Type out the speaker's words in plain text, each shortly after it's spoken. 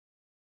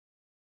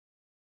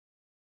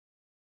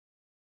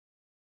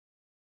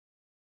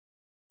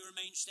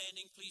remain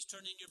standing, please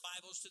turn in your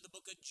Bibles to the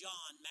book of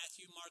John.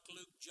 Matthew, Mark,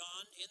 Luke,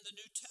 John in the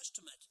New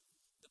Testament.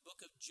 The book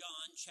of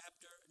John,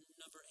 chapter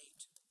number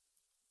 8.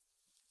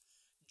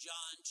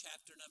 John,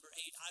 chapter number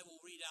 8. I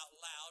will read out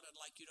loud. I'd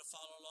like you to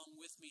follow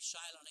along with me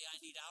silently. I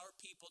need our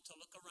people to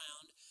look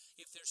around.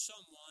 If there's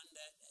someone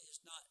that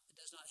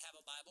does not have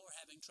a Bible or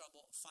having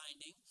trouble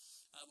finding,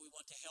 we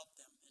want to help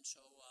them. And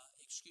so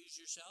excuse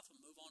yourself and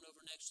move on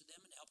over next to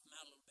them and help them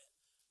out a little bit.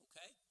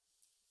 Okay?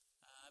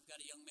 I've got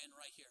a young man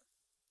right here.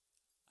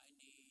 I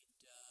need,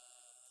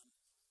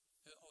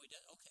 he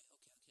does? Okay,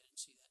 I didn't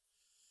see that.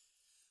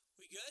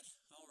 We good?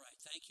 All right,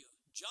 thank you.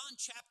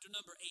 John chapter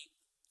number 8,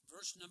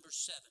 verse number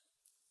 7.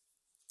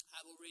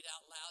 I will read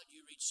out loud.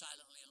 You read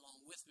silently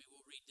along with me.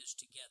 We'll read this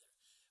together.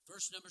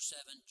 Verse number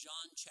 7,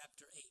 John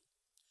chapter 8.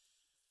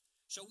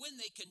 So when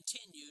they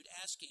continued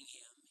asking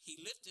him, he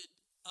lifted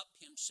up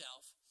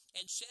himself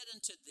and said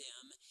unto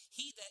them,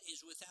 He that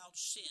is without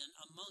sin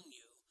among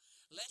you,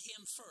 let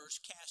him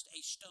first cast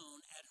a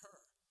stone at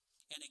her.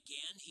 And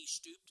again he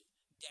stooped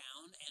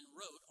down and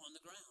wrote on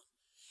the ground.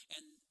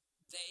 And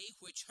they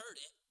which heard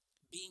it,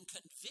 being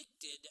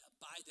convicted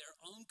by their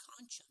own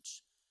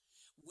conscience,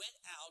 went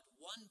out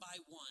one by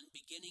one,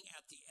 beginning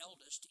at the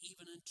eldest,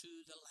 even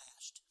unto the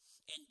last.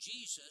 And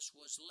Jesus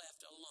was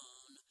left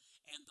alone,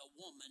 and the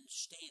woman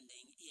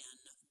standing in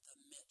the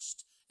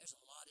midst. There's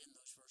a lot in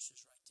those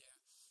verses right there.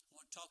 I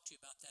want to talk to you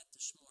about that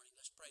this morning.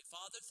 Let's pray.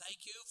 Father,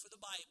 thank you for the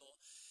Bible.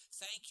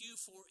 Thank you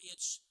for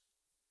its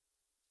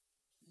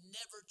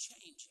never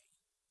changing.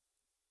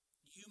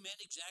 You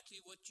meant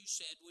exactly what you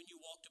said when you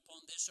walked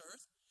upon this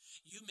earth.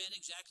 You meant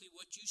exactly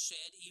what you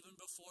said even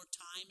before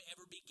time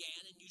ever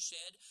began, and you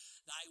said,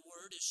 Thy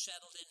word is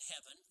settled in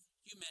heaven.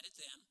 You meant it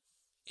then.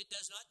 It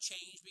does not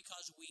change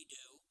because we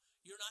do.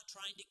 You're not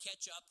trying to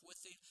catch up with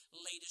the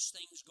latest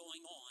things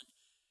going on.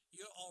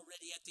 You're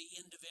already at the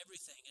end of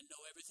everything and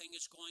know everything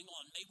that's going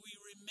on. May we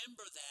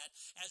remember that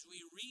as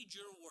we read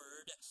your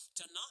word,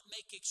 to not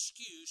make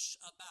excuse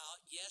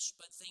about, yes,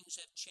 but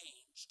things have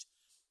changed.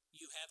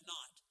 You have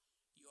not.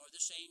 You are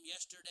the same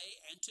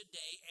yesterday and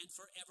today and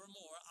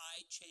forevermore.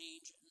 I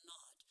change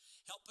not.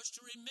 Help us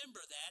to remember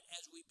that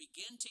as we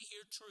begin to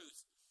hear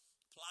truth.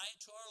 Apply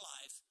it to our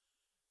life.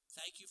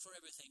 Thank you for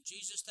everything.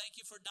 Jesus, thank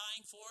you for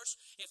dying for us.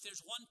 If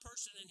there's one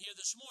person in here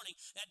this morning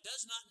that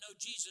does not know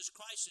Jesus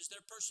Christ as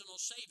their personal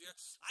Savior,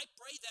 I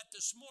pray that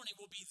this morning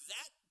will be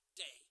that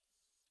day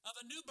of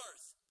a new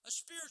birth, a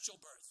spiritual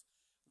birth,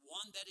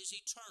 one that is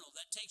eternal,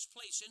 that takes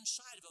place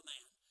inside of a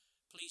man.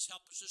 Please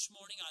help us this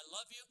morning. I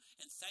love you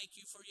and thank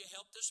you for your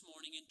help this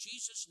morning. In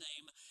Jesus'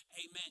 name,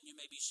 amen. You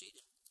may be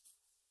seated.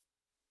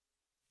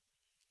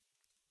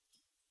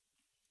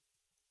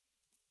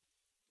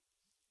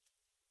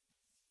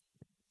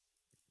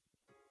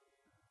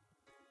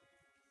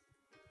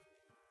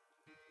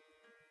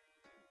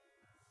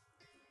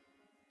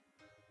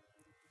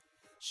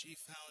 She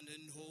found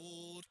an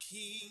old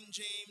King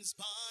James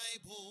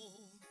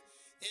Bible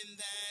in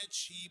that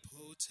cheap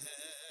hotel.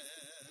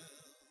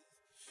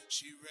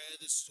 She read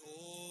the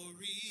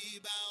story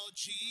about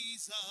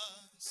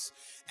Jesus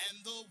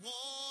and the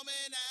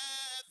woman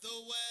at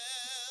the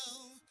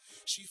well.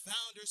 She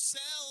found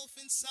herself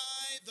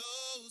inside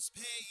those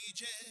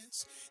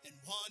pages and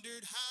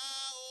wondered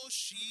how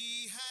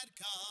she had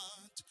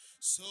got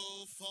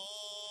so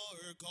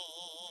far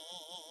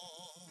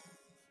gone.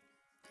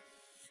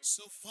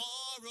 So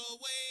far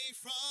away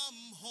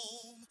from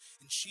home,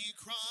 and she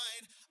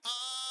cried,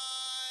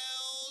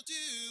 I'll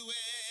do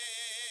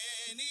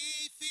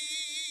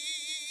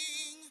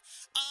anything,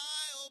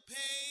 I'll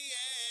pay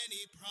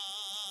any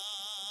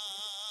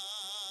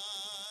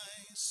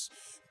price,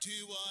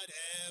 do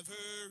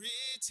whatever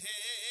it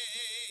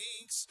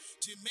takes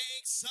to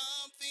make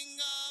something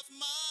of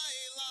my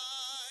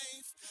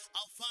life.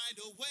 I'll find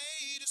a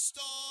way to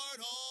start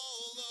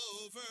all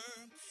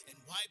over and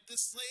wipe the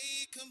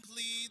slate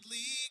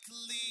completely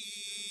clean.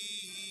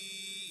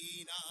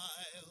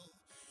 I'll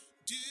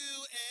do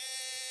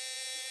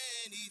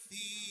anything.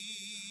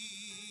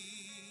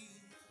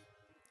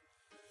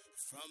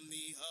 From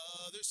the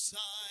other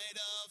side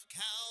of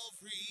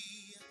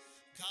Calvary,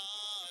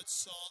 God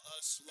saw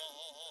us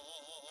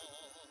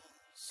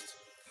lost.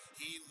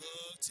 He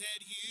looked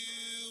at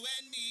you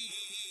and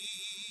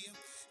me,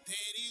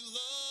 then he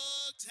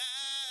looked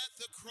at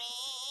the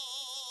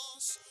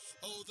cross.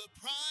 Oh, the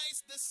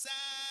price, the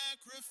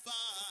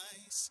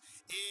sacrifice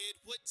it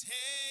would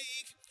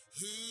take,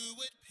 who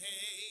would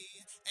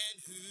pay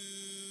and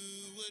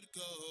who would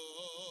go.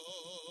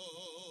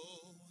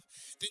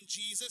 Then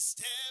Jesus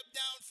stepped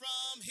down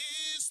from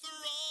his throne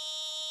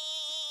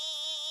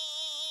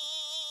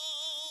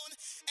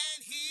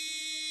and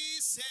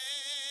he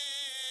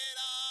said,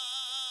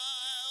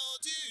 I'll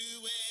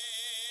do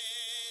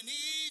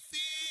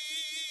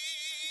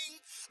anything,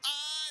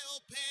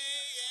 I'll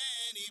pay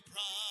any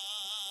price,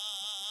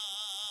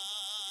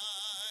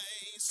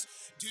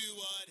 do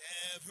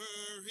whatever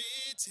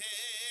it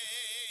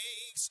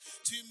takes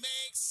to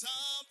make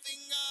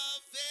something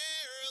of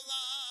their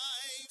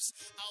lives.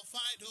 I'll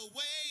find a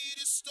way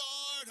to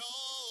start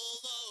all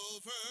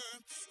over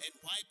and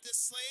wipe the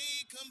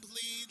slate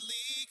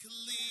completely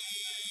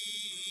clean.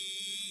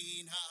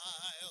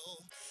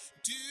 I'll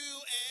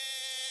do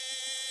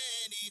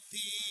anything.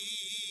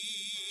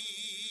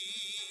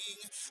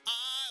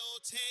 I'll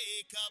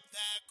take up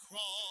that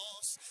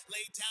cross,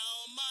 lay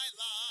down my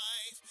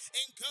life,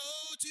 and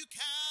go to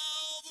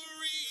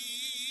Calvary.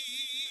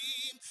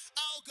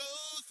 I'll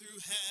go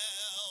through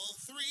hell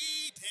 3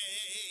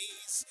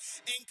 days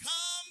and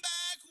come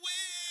back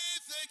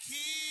with the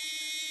keys.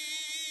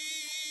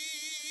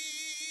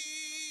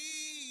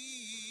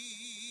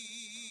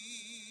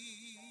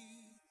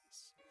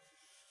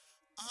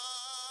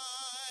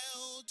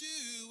 I'll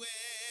do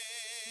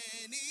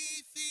anything.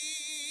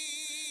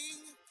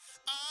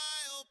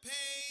 I'll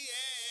pay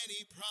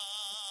any price.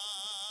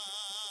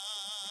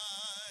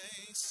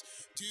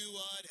 Do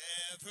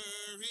whatever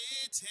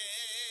it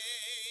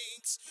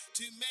takes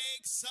to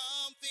make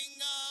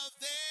something of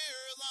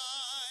their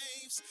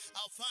lives.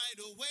 I'll find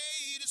a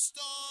way to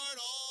start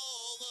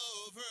all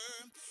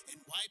over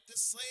and wipe the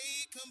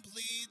slate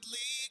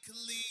completely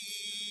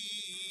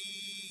clean.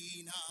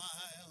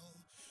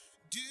 I'll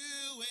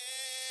do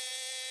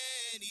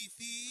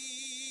anything.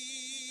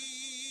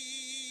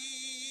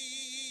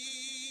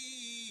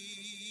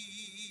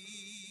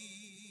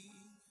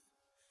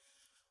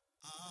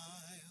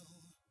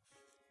 I'll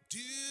do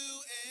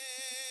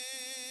anything.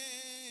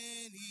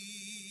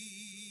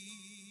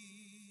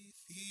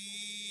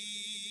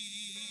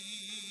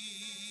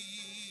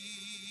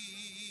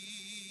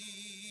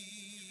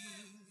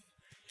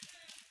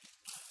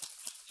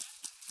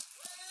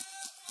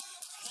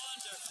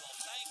 Wonderful.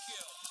 Thank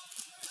you.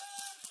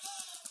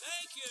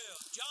 Thank you.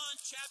 John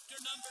chapter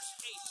number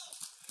 8.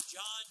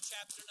 John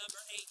chapter number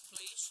 8,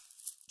 please.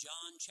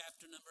 John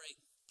chapter number 8.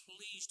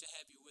 Pleased to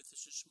have you with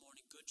us this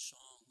morning. Good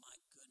song. My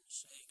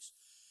goodness sakes.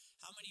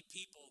 How many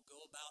people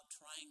go about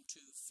trying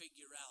to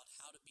figure out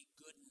how to be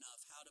good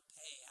enough, how to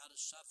pay, how to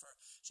suffer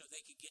so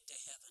they could get to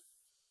heaven?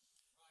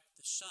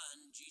 The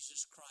Son,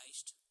 Jesus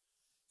Christ,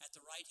 at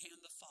the right hand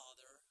of the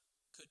Father,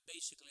 could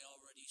basically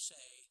already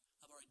say,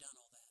 I've already done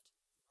all that.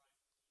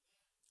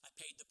 I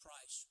paid the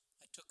price.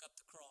 I took up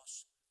the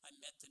cross. I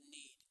met the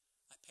need.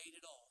 I paid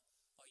it all.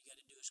 All you got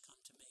to do is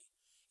come to me.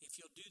 If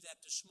you'll do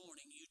that this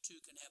morning, you too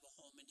can have a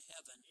home in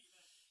heaven.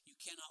 You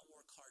cannot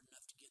work hard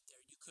enough to get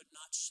there. You could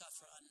not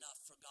suffer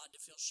enough for God to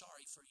feel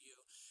sorry for you.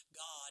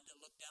 God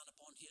looked down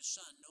upon his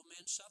Son. No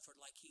man suffered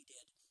like he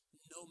did.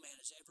 No man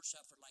has ever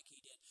suffered like he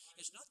did.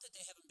 It's not that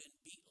they haven't been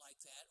beat like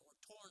that or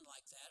torn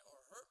like that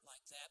or hurt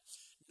like that.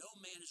 No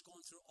man has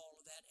gone through all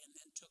of that and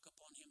then took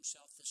upon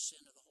himself the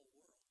sin of the whole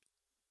world.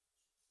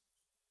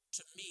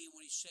 To me,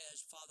 when he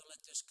says, Father,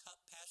 let this cup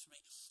pass me,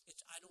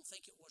 I don't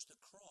think it was the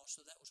cross,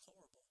 so that was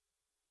horrible.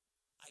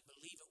 I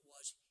believe it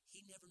was,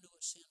 he never knew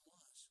what sin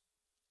was.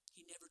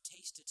 He never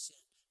tasted sin.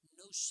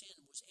 No sin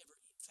was ever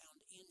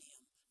found in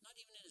him, not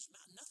even in his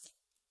mouth, nothing.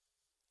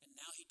 And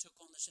now he took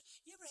on the sin.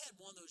 You ever had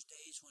one of those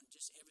days when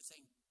just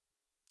everything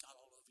got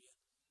all over you?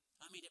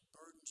 I mean, it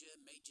burdened you,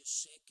 made you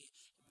sick,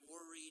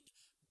 worried,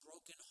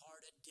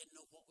 brokenhearted, didn't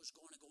know what was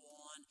going to go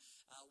on,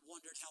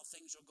 wondered how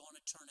things were going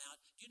to turn out.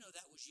 Do you know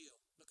that was you?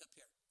 Look up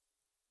here.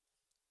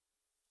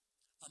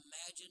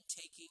 Imagine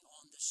taking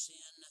on the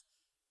sin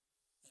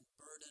and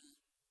burden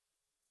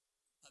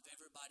of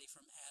everybody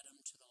from Adam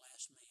to the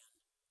last man.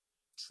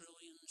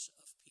 Trillions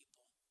of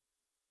people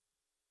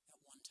at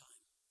one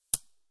time.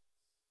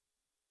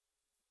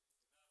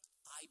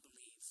 I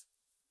believe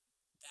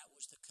that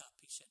was the cup.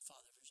 He said,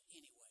 Father, if there's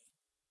any way.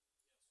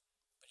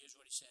 But here's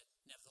what he said,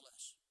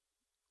 nevertheless,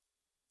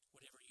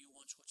 whatever you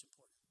want's what's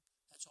important.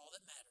 That's all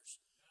that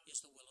matters is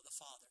the will of the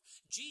Father.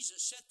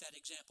 Jesus set that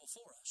example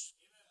for us.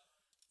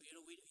 You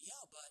know,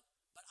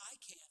 but I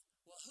can't.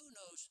 Well, who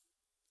knows?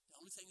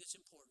 The only thing that's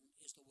important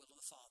is the will of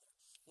the Father.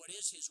 What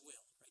is his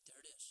will? Right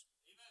there it is.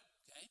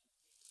 Okay?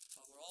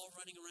 Well, we're all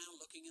running around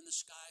looking in the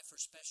sky for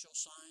special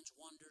signs,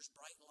 wonders,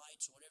 bright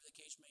lights, whatever the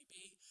case may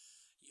be.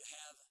 You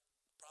have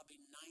probably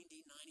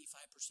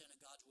 90-95%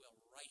 of God's will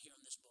right here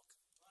in this book.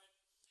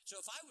 So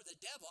if I were the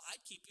devil,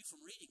 I'd keep you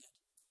from reading it.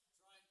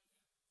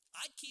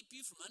 I'd keep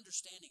you from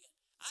understanding it.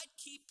 I'd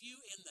keep you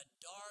in the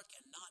dark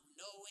and not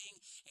knowing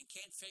and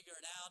can't figure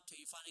it out till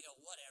you finally go,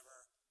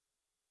 whatever.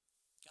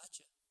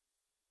 Gotcha.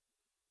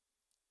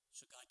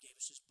 So God gave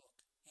us his book,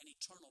 an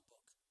eternal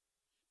book.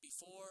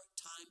 Before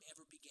time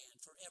ever began,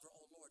 forever,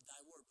 O Lord, thy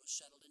word was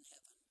settled in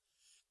heaven.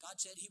 God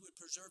said he would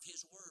preserve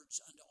his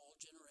words unto all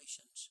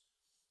generations.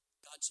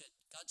 God said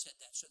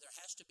that. So there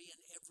has to be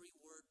an every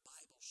word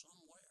Bible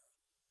somewhere.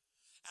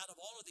 Out of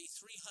all of the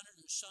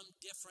 300 and some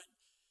different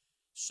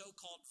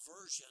so-called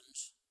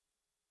versions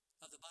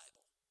of the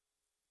Bible,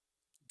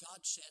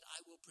 God said, I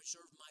will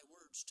preserve my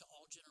words to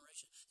all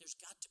generations. There's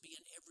got to be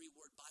an every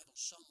word Bible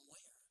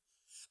somewhere.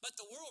 But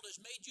the world has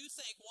made you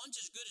think one's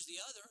as good as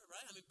the other,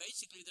 right? I mean,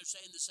 basically, they're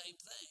saying the same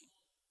thing.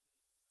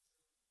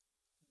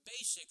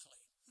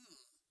 Basically.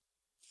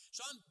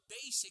 So I'm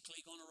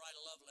basically going to write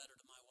a love letter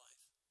to my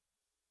wife.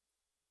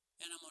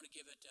 And I'm going to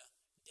give it to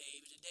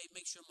Dave. Dave,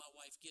 make sure my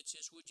wife gets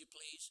this, would you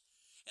please?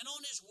 And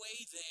on his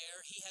way there,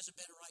 he has a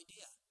better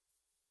idea.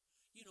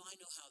 You know, I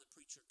know how the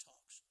preacher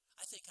talks.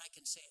 I think I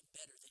can say it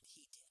better than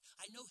he did.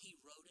 I know he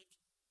wrote it.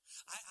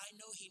 I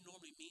know he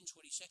normally means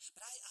what he said,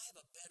 but I have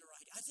a better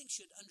idea. I think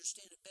you'd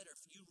understand it better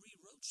if you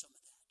rewrote some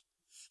of that.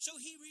 So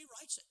he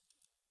rewrites it.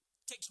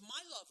 Takes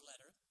my love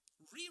letter,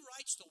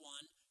 rewrites the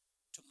one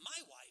to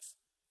my wife,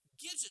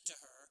 gives it to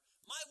her.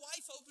 My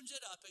wife opens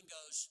it up and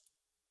goes,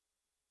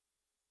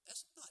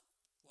 that's not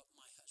what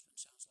my husband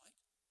sounds like.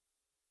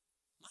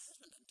 My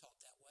husband doesn't talk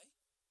that way.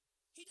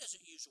 He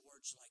doesn't use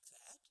words like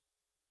that.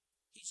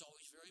 He's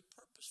always very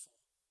purposeful.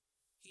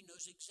 He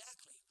knows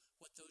exactly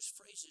what those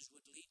phrases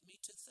would lead me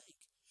to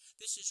think.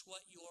 This is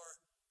what your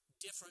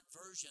different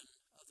version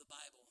of the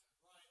Bible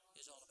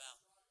is all about.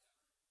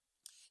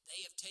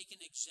 They have taken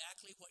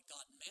exactly what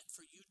God meant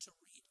for you to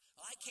read.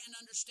 Well, I can't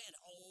understand it.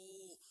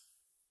 Oh,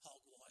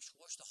 hogwash.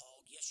 Wash the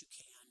hog. Yes, you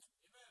can.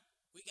 Amen.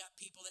 We got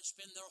people that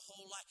spend their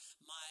whole life.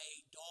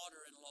 My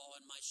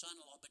daughter-in-law and my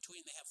son-in-law,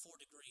 between they have 4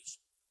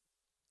 degrees.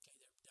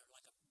 Okay, they're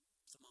like a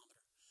thermometer.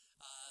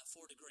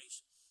 4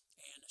 degrees.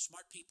 And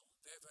smart people.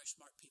 Very, very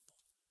smart people.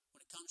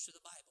 When it comes to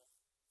the Bible,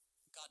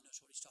 God knows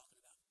what he's talking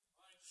about.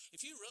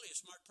 If you're really a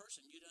smart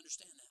person, you'd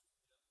understand that.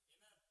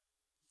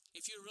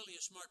 If you're really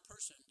a smart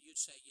person,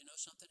 you'd say, you know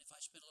something, if I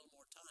spend a little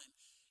more time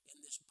in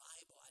this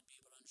Bible, I'd be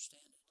able to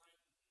understand it.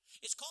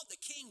 It's called the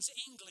King's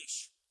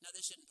English. Now,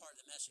 this isn't part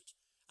of the message.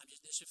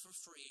 This is for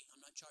free.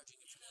 I'm not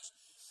charging you for this.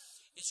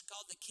 It's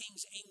called the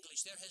King's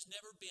English. There has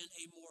never been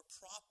a more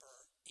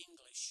proper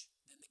English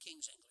than the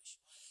King's English.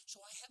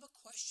 So I have a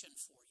question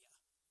for you.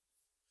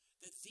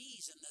 The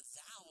these and the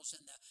thous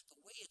and the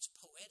way it's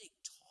poetic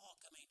talk.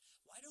 I mean,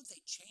 why don't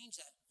they change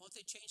that? Won't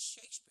they change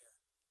Shakespeare?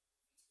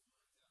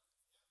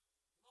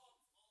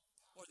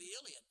 Or the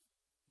Iliad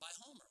by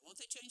Homer.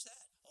 Won't they change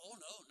that? Oh,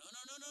 no.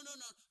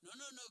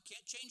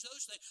 Can't change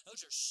those things.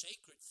 Those are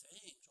sacred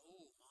things.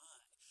 Oh, my.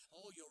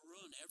 Oh, you'll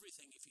ruin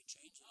everything if you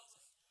change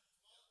anything.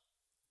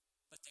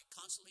 But they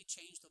constantly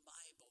change the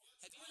Bible.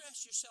 Have you ever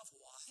asked yourself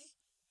why?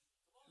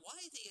 Why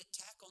the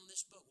attack on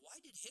this book? Why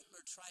did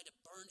Hitler try to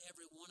burn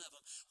every one of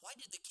them? Why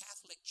did the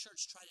Catholic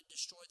Church try to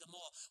destroy them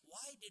all?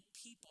 Why did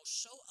people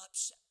so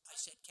upset? I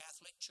said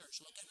Catholic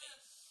Church. Look at me.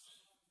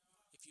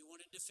 If you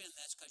want to defend,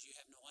 that's because you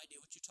have no idea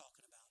what you're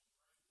talking about.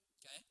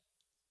 Okay?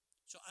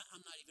 So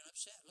I'm not even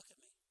upset. Look at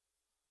me.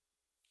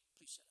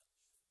 Please sit up.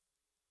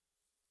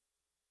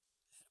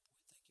 Attaboy. Thank you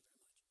very much.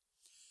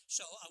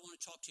 So I want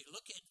to talk to you.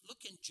 Look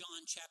in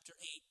John chapter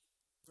 8,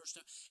 verse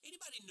 9.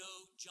 Anybody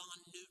know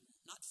John Newton?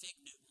 Not Fig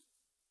Newton.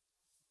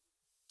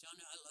 John,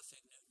 I love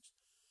Fig Newtons.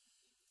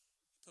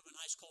 Put them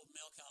in nice cold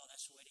milk. Oh,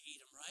 that's the way to eat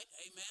them, right?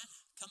 Amen.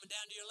 Coming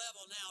down to your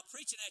level now.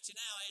 Preaching at you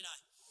now, ain't I?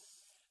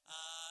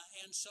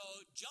 And so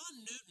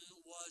John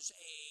Newton was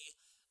a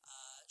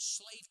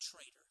slave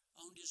trader,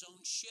 owned his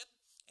own ship,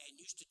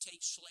 and used to take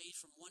slaves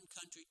from one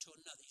country to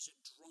another. He's a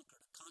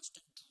drunkard, a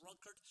constant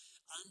drunkard,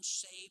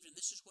 unsaved, and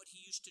this is what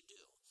he used to do.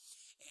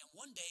 And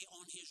one day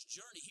on his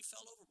journey, he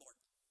fell overboard.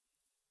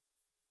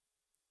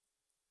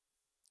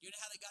 You know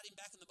how they got him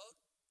back in the boat?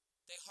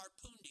 They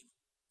harpooned him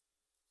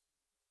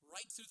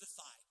right through the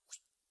thigh,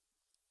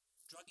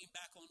 drug him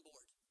back on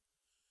board.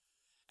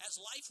 As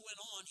life went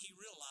on, he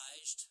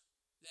realized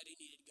that he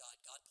needed God.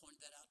 God pointed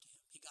that out to him.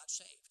 He got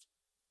saved.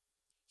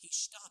 He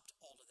stopped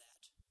all of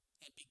that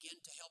and began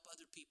to help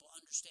other people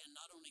understand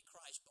not only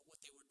Christ, but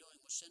what they were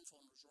doing was sinful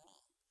and was wrong.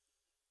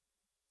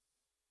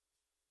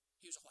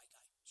 He was a white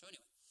guy. So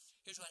anyway,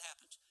 here's what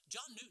happens.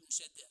 John Newton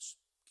said this,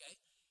 okay?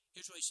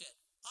 Here's what he said.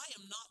 I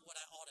am not what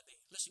I ought to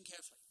be. Listen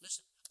carefully.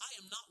 Listen. I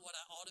am not what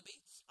I ought to be.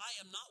 I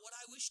am not what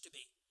I wish to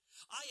be.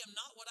 I am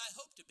not what I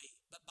hope to be.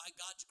 But by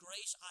God's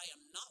grace, I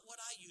am not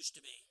what I used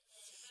to be.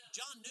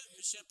 John Newton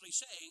is simply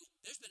saying,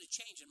 there's been a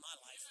change in my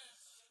life.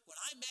 When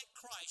I met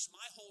Christ,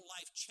 my whole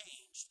life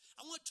changed.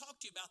 I want to talk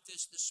to you about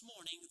this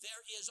morning.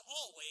 There is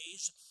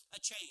always a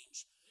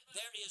change.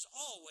 There is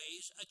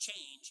always a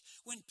change.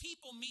 When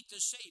people meet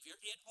the Savior,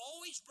 it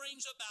always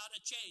brings about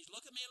a change.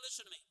 Look at me and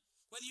listen to me.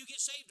 Whether you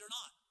get saved or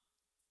not,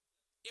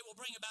 it will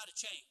bring about a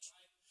change.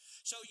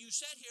 So you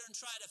sit here and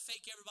try to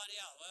fake everybody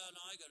out. Well,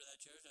 no, I go to that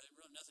church.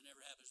 Nothing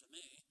ever happens to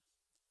me.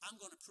 I'm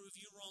going to prove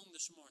you wrong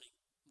this morning.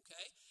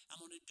 Okay?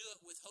 I'm going to do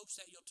it with hopes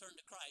that you'll turn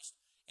to Christ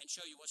and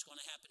show you what's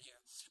going to happen here.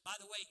 By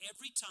the way,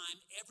 every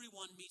time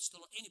everyone meets the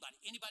Lord,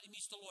 anybody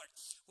meets the Lord,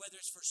 whether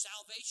it's for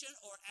salvation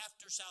or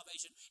after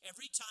salvation,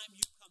 every time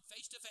you come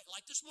face to face,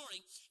 like this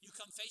morning, you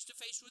come face to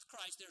face with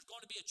Christ, there's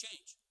going to be a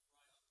change.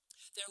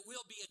 There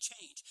will be a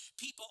change.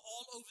 People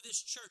all over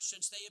this church,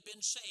 since they have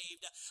been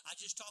saved, I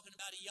was just talking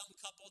about a young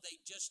couple, they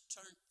just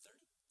turned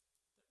 30.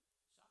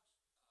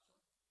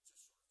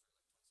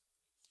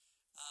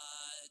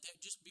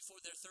 Just before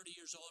they're 30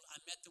 years old. I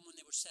met them when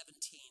they were 17.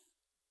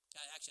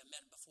 Actually, I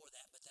met them before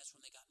that, but that's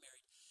when they got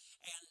married.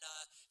 And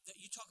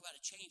you talk about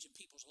a change in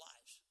people's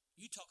lives.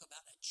 You talk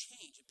about a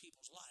change in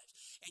people's lives.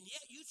 And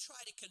yet you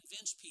try to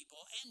convince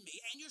people and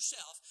me and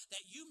yourself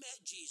that you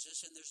met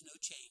Jesus and there's no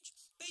change.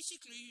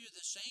 Basically, you're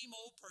the same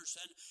old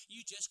person.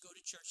 You just go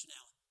to church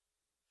now.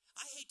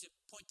 I hate to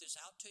point this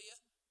out to you,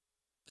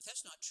 but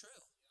that's not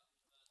true.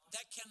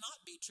 That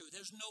cannot be true.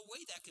 There's no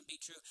way that can be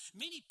true.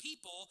 Many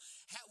people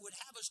would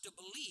have us to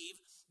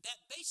believe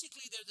that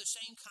basically they're the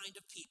same kind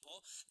of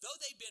people, though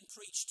they've been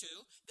preached to,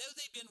 though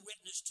they've been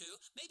witnessed to.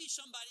 Maybe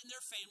somebody in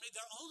their family,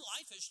 their own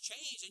life has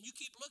changed, and you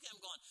keep looking at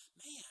them going,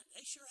 man,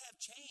 they sure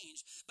have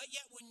changed. But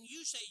yet when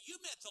you say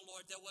you met the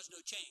Lord, there was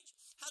no change.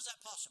 How's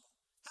that possible?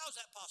 How is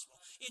that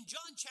possible? In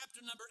John chapter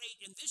number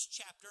 8, in this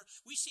chapter,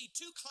 we see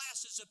two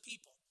classes of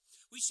people.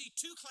 We see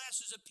two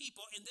classes of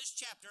people in this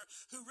chapter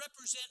who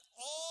represent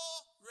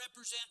all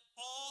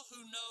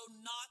who know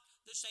not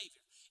the Savior.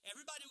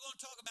 Everybody we're going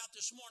to talk about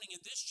this morning in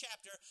this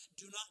chapter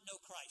do not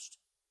know Christ.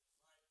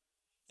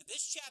 In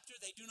this chapter,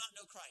 they do not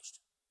know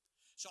Christ.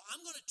 So I'm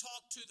going to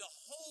talk to the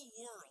whole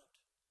world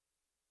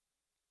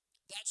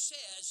that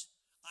says,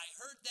 I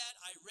heard that,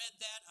 I read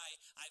that,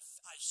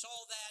 I saw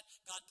that,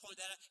 God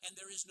pointed that out, and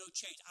there is no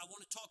change. I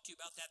want to talk to you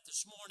about that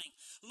this morning.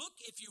 Look,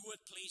 if you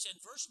would please, in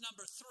verse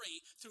number 3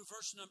 through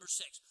verse number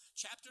 6.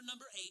 Chapter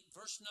number 8,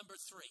 verse number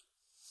 3.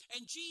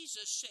 And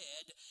Jesus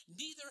said,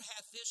 neither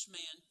hath this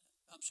man,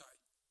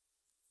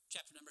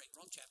 chapter number 8,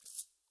 wrong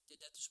chapter. Did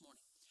that this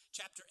morning.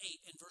 Chapter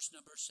 8 and verse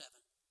number 7.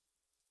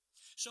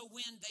 So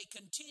when they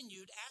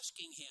continued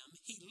asking him,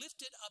 he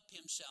lifted up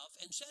himself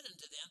and said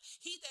unto them,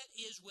 he that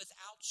is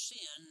without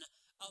sin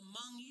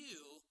among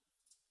you,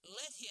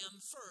 let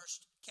him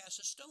first cast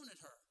a stone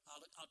at her.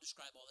 I'll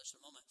describe all this in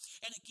a moment.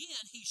 And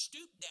again he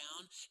stooped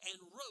down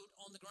and wrote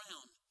on the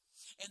ground.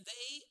 And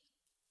they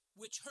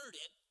which heard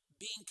it,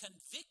 being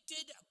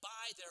convicted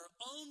by their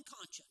own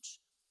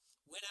conscience,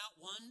 went out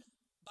one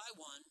by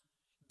one,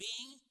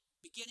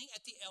 beginning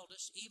at the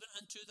eldest, even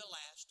unto the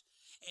last.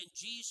 And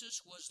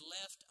Jesus was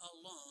left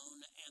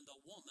alone, and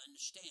the woman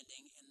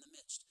standing in the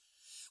midst.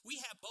 We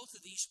have both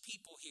of these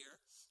people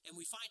here, and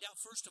we find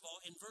out, first of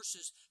all, in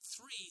verses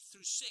 3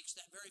 through 6,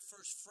 that very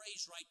first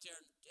phrase right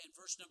there in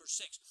verse number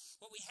 6.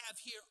 What we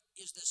have here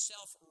is the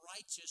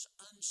self-righteous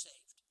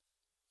unsaved.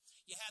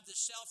 You have the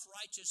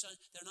self-righteous,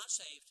 they're not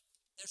saved,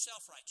 they're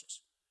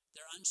self-righteous.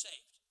 They're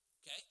unsaved,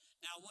 okay?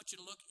 Now I want you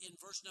to look in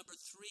verse number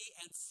 3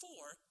 and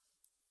 4.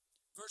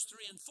 Verse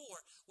 3 and 4,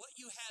 what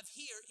you have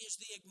here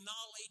is the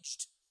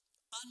acknowledged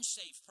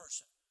unsaved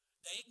person.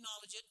 They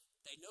acknowledge it.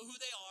 They know who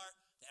they are.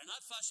 They're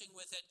not fussing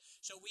with it.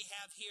 So we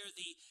have here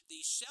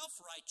the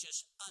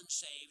self-righteous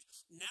unsaved.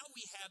 Now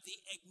we have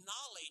the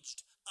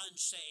acknowledged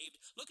unsaved.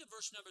 Look at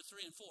verse number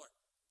 3 and 4.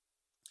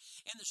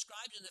 And the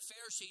scribes and the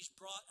Pharisees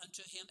brought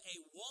unto him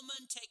a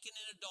woman taken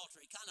in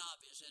adultery. Kind of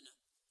obvious, isn't it?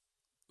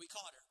 We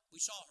caught her.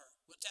 We saw her.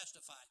 We'll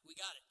testify. We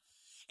got it.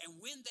 And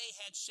when they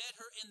had set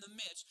her in the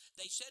midst,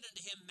 they said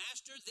unto him,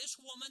 Master, this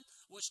woman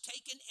was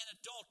taken in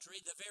adultery,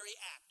 the very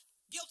act.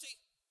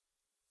 Guilty.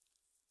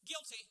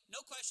 Guilty.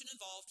 No question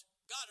involved.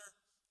 Got her.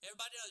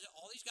 Everybody knows it.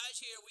 All these guys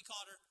here, we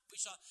caught her.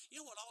 We saw.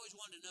 You know what I always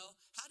wanted to know?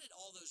 How did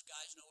all those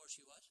guys know where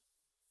she was?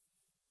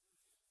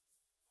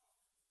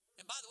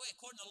 And by the way,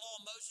 according to the law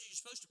of Moses,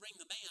 you're supposed to bring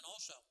the man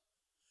also.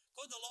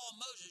 According to the law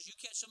of Moses, you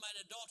catch somebody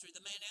in adultery,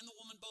 the man and the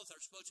woman both are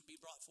supposed to be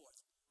brought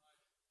forth.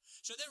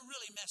 So they're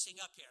really messing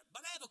up here.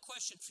 But I have a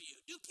question for you.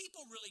 Do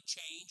people really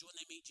change when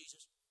they meet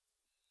Jesus?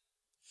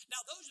 Now,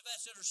 those of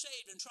us that are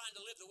saved and trying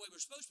to live the way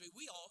we're supposed to be,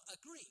 we all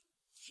agree.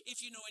 If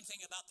you know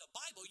anything about the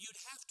Bible,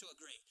 you'd have to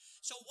agree.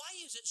 So why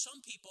is it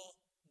some people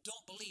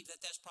don't believe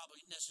that that's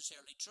probably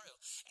necessarily true?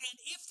 And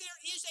if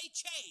there is a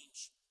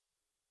change,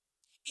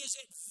 is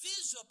it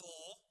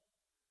visible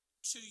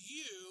to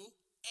you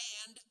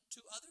and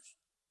to others?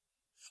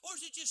 Or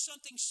is it just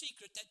something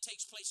secret that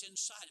takes place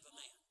inside of a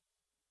man?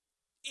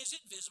 Is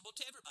it visible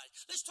to everybody?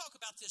 Let's talk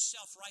about this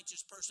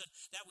self-righteous person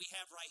that we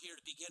have right here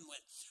to begin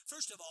with.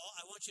 First of all,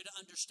 I want you to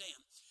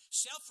understand,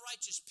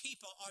 self-righteous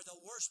people are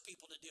the worst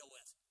people to deal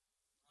with.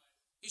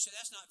 You say,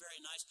 that's not very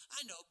nice.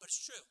 I know, but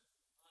it's true.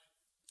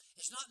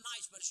 It's not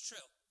nice, but it's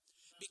true.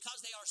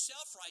 Because they are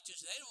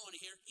self-righteous, they don't want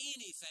to hear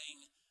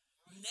anything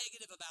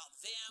negative about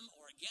them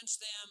or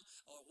against them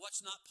or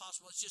what's not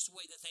possible. It's just the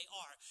way that they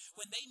are.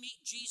 When they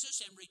meet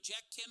Jesus and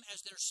reject him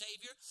as their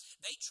Savior,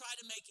 they try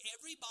to make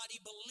everybody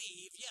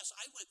believe, yes,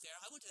 I went there.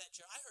 I went to that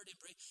church. I heard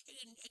him preach. It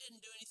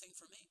didn't do anything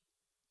for me.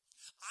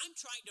 I'm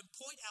trying to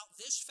point out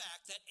this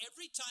fact that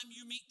every time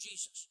you meet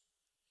Jesus,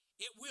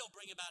 it will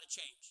bring about a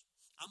change.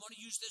 I'm going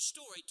to use this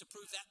story to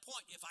prove that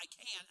point if I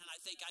can, and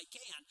I think I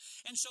can.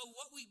 And so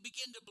what we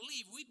begin to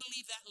believe, we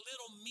believe that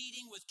little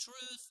meeting with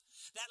truth,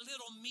 that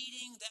little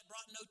meeting that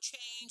brought no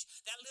change,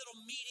 that little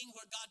meeting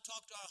where God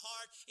talked to our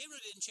heart, it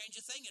really didn't change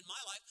a thing in my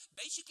life.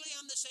 Basically,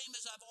 I'm the same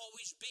as I've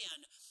always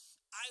been.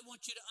 I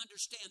want you to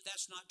understand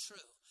that's not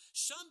true.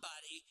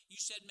 Somebody,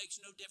 you said,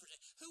 makes no difference.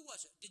 Who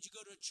was it? Did you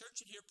go to a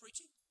church and hear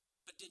preaching,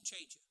 but didn't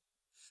change you?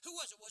 Who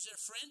was it? Was it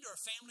a friend or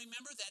a family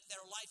member that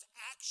their life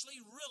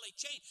actually really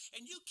changed?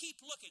 And you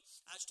keep looking.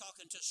 I was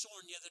talking to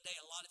Soren the other day.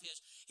 A lot of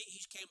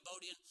he's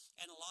Cambodian,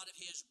 and a lot of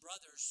his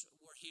brothers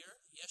were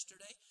here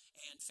yesterday,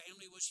 and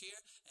family was here.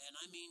 And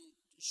I mean,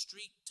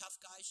 street tough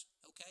guys,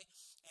 okay?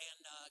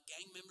 And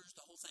gang members,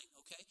 the whole thing,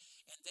 okay?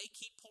 And they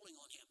keep pulling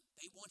on him.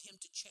 They want him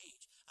to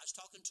change. I was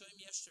talking to him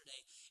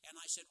yesterday, and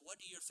I said,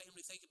 what do your family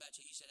think about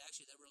you? He said,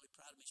 actually, they're really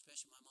proud of me,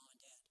 especially my mom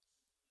and dad.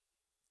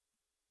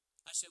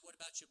 I said, what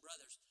about your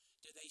brothers?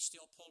 Do they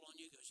still pull on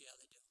you? He goes, yeah,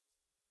 they do.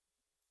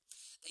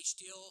 They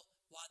still,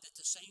 while at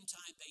the same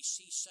time they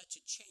see such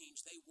a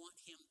change, they want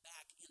him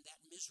back in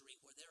that misery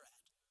where they're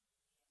at.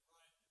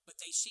 But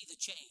they see the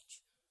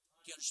change.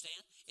 Do you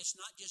understand? It's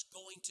not just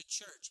going to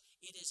church.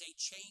 It is a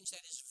change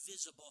that is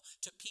visible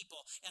to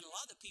people. And a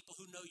lot of the people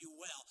who know you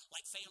well,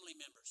 like family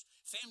members.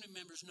 Family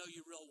members know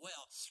you real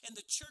well. And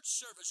the church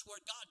service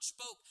where God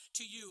spoke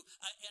to you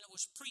and it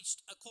was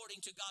preached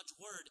according to God's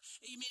word,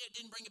 you mean it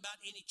didn't bring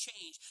about any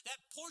change? That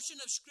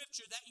portion of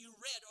scripture that you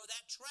read or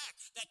that track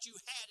that you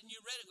had and you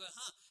read and go,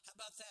 how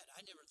about that?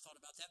 I never thought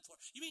about that before.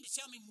 You mean to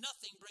tell me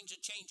nothing brings a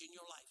change in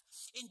your life?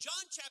 In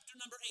John chapter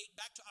number 8,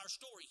 back to our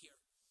story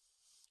here.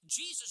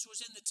 Jesus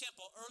was in the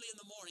temple early in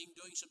the morning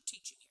doing some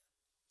teaching here.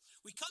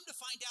 We come to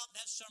find out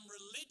that some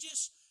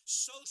religious,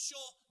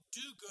 social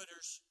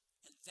do-gooders,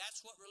 and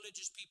that's what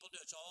religious people do.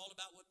 It's all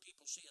about what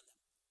people see in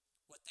them,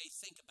 what they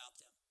think about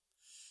them.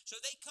 So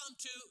they come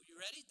to, you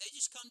ready? They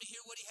just come to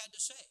hear what he had to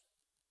say.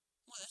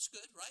 Well, that's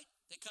good, right?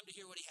 They come to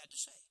hear what he had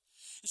to say.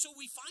 And so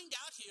we find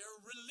out here,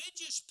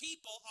 religious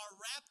people are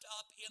wrapped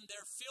up in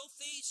their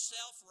filthy,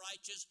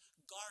 self-righteous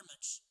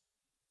garments.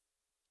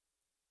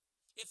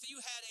 If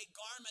you had a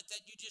garment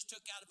that you just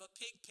took out of a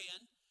pig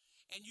pen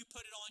and you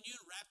put it on you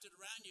and wrapped it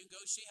around you and go,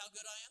 see how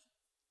good I am?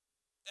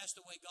 That's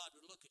the way God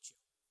would look at you.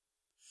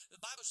 The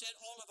Bible said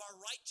all of our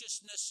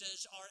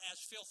righteousnesses are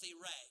as filthy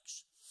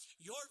rags.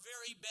 Your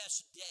very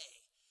best day,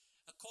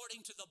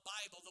 according to the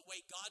Bible, the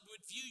way God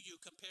would view you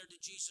compared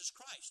to Jesus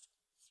Christ.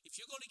 If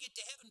you're going to get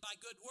to heaven by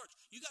good works,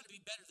 you got to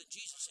be better than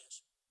Jesus is.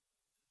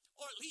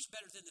 Or at least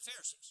better than the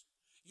Pharisees.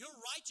 Your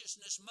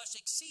righteousness must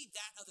exceed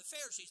that of the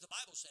Pharisees, the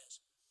Bible says.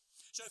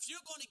 So if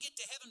you're going to get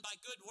to heaven by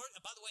good work,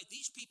 by the way,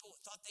 these people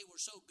thought they were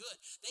so good,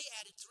 they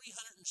added 300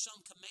 and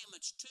some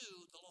commandments to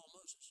the law of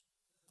Moses.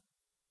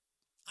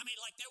 I mean,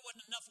 like there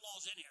wasn't enough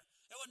laws in here.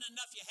 There wasn't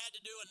enough you had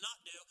to do and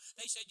not do.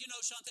 They said, you know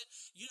something?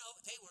 You know,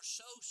 they were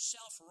so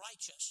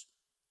self-righteous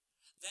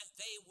that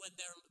they, when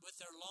they're with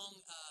their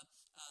long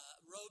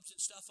robes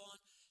and stuff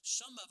on,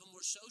 some of them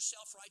were so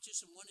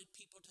self-righteous and wanted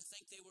people to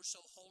think they were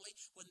so holy.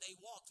 When they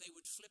walked, they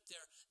would flip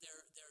their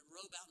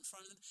robe out in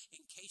front of them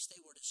in case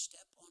they were to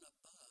step on a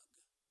bug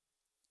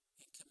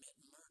and commit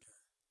murder.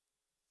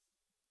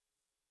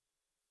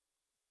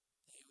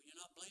 You're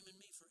not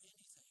blaming me for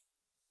anything.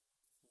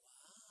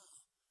 Wow,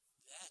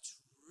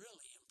 that's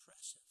really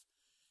impressive.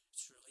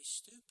 It's really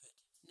stupid.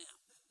 Now,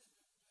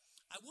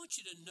 I want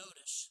you to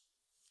notice,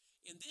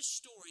 in this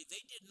story,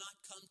 they did not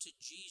come to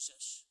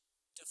Jesus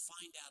to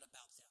find out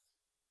about them.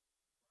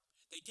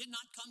 They did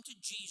not come to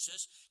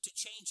Jesus to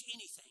change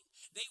anything.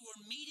 They were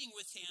meeting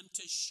with him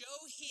to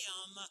show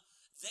him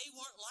they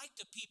weren't like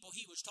the people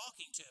he was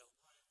talking to.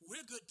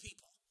 We're good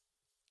people.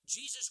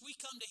 Jesus, we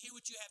come to hear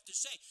what you have to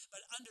say.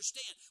 But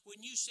understand,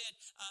 when you said,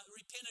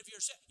 repent of your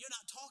sin, you're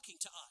not talking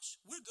to us.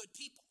 We're good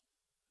people.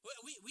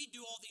 We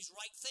do all these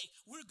right things.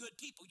 We're good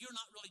people. You're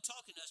not really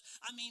talking to us.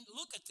 I mean,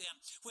 look at them.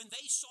 When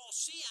they saw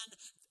sin,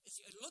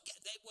 look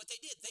at what they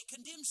did. They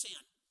condemned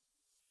sin.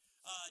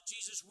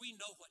 Jesus, we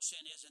know what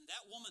sin is. And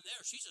that woman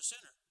there, she's a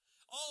sinner.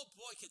 Oh,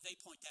 boy, could they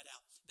point that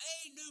out.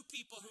 They knew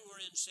people who were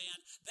in sin.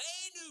 They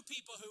knew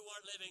people who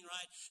weren't living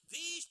right.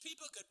 These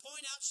people could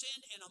point out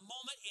sin in a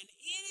moment in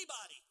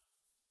anybody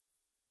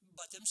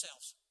but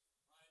themselves.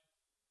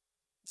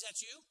 Is that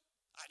you?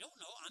 I don't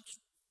know. I'm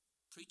just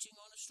preaching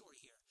on a story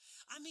here.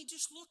 I mean,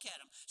 just look at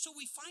them. So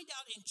we find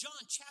out in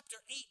John chapter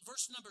 8,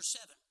 verse number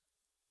 7.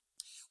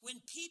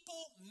 When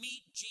people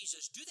meet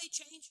Jesus, do they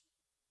change?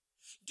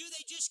 Do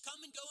they just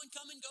come and go and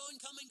come and go and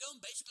come and go? And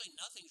basically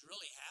nothing's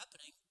really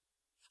happening.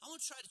 I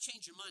want to try to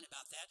change your mind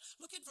about that.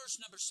 Look at verse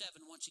number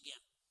 7 once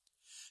again.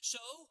 So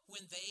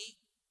when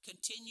they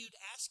continued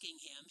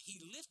asking him,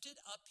 he lifted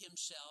up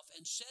himself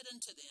and said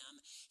unto them,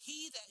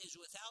 he that is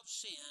without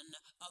sin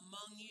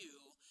among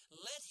you,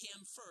 let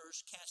him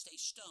first cast a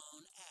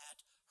stone at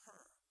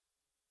her.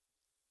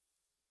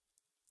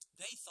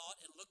 They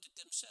thought and looked at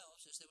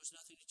themselves as there was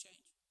nothing to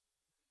change.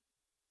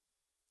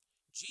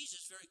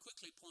 Jesus very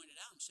quickly pointed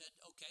out and said,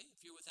 okay, if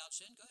you're without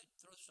sin, go ahead,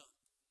 throw the stone.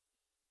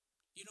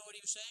 You know what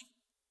he was saying?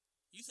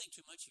 You think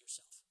too much of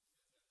yourself.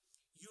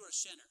 You're a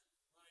sinner.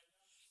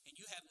 And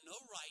you have no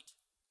right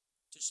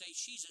to say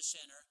she's a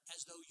sinner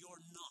as though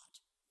you're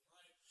not.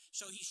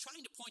 So he's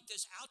trying to point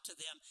this out to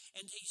them,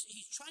 and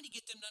he's trying to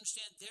get them to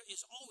understand there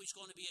is always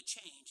going to be a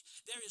change.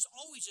 There is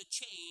always a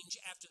change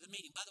after the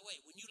meeting. By the way,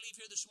 when you leave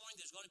here this morning,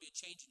 there's going to be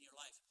a change in your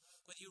life.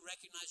 Whether you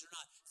recognize it or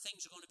not,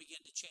 things are going to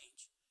begin to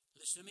change.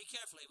 Listen to me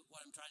carefully,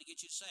 what I'm trying to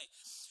get you to say.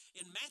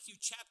 In Matthew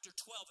chapter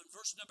 12 and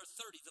verse number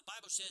 30, the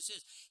Bible says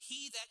this,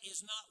 he that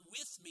is not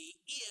with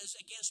me is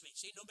against me.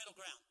 See, no middle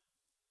ground.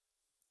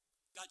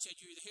 God said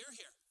you're either here or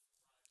here.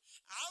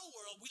 Our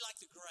world, we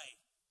like the gray.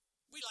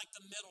 We like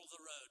the middle of the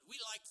road. We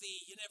like the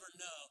you never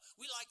know.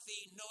 We like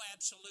the no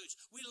absolutes.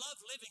 We love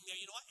living there.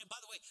 You know what? And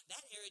by the way,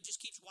 that area just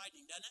keeps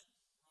widening, doesn't it?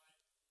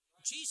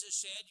 Jesus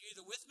said, you're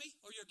either with me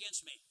or you're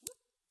against me.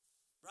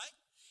 Right?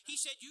 He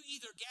said, you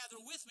either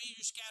gather with me or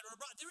you scatter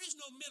abroad. There is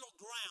no middle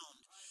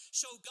ground.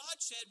 So God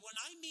said, when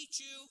I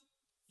meet you,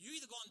 You're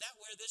either going that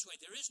way or this way.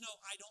 There is no,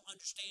 I don't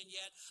understand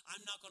yet.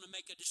 I'm not going to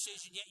make a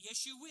decision yet.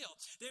 Yes, you will.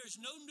 There is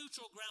no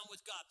neutral ground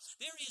with God.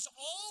 There is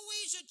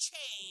always a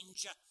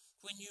change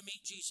when you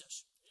meet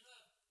Jesus.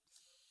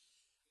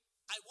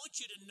 I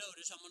want you to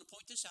notice, I'm going to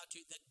point this out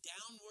to you, the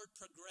downward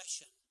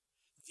progression.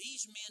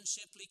 These men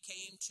simply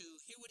came to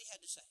hear what he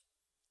had to say.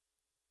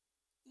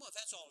 Well, if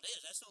that's all it is,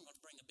 that's not going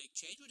to bring a big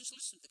change. We'll just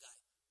listen to the guy.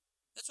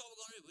 That's all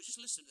we're going to do. We'll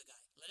just listen to the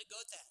guy. Let it go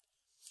at that.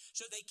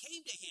 So they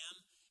came to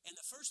him, and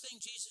the first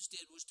thing Jesus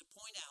did was to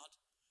point out,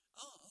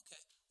 oh,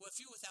 okay, well, if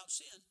you're without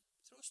sin,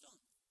 throw a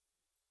stone.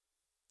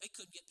 They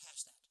couldn't get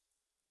past that.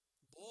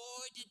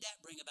 Boy, did that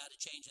bring about a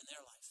change in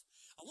their life.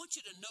 I want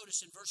you to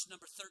notice in verse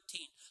number 13.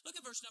 Look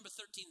at verse number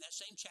 13, that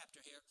same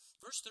chapter here.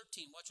 Verse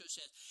 13, watch what it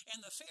says.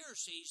 And the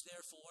Pharisees,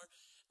 therefore,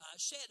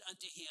 said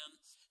unto him,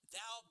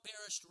 Thou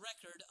bearest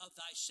record of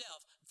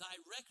thyself. Thy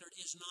record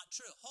is not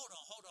true. Hold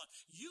on.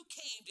 You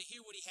came to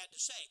hear what he had to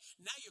say.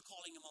 Now you're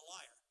calling him a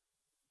liar.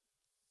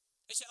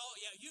 They say, oh,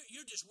 yeah,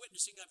 you're just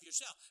witnessing of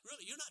yourself.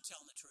 Really, you're not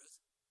telling the truth.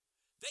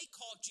 They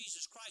called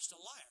Jesus Christ a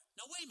liar.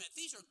 Now, wait a minute.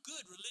 These are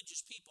good religious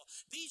people.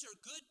 These are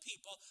good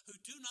people who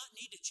do not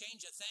need to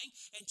change a thing.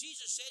 And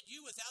Jesus said,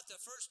 you without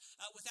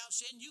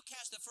sin, you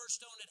cast the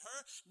first stone at her.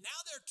 Now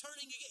they're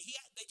turning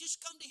again. They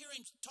just come to hear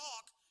him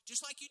talk,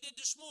 just like you did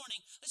this morning.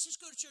 Let's just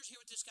go to church,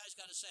 hear what this guy's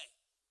got to say.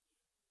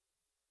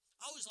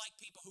 I always like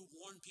people who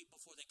warn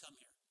people before they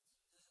come here.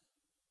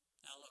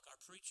 Now, look,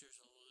 our preacher,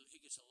 he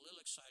gets a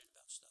little excited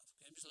about stuff.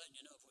 Okay? I'm just letting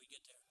you know before we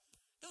get there.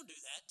 Don't do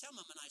that. Tell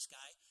them I'm a nice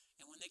guy.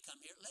 And when they come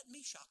here, let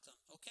me shock them.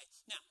 Okay?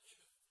 Now,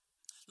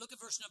 look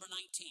at verse number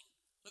 19.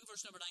 Look at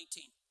verse number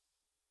 19.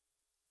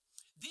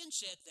 Then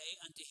said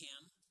they unto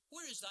him,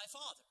 Where is thy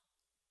Father?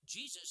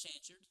 Jesus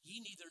answered,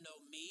 Ye neither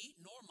know me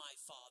nor my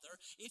Father.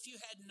 If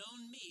you had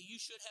known me, you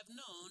should have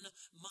known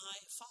my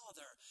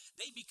Father.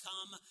 They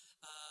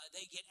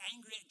get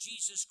angry at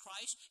Jesus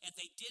Christ, and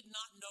they did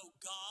not know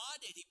God,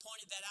 and he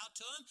pointed that out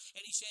to them,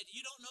 and he said, You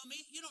don't know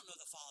me? You don't know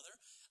the Father.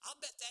 I'll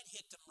bet that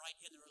hit them right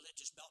in the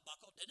religious belt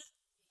buckle, didn't it?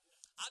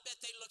 I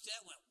bet they looked at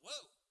that and went,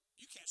 Whoa,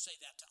 you can't say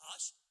that to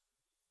us.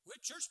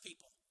 We're church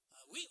people.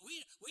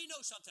 We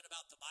know something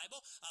about the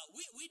Bible.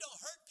 We don't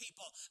hurt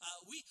people.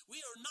 We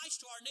are nice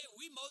to our neighbor.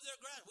 We mow their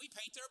grass. We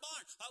paint their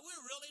barn.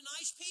 We're really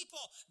nice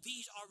people.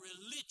 These are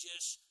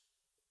religious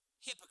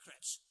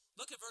hypocrites.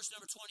 Look at verse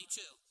number 22.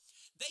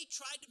 They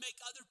tried to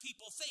make other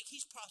people think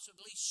he's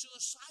possibly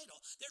suicidal.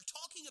 They're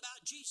talking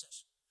about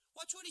Jesus.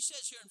 Watch what he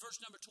says here in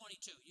verse number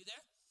 22. You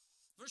there?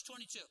 Verse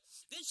 22.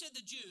 Then said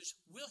the Jews,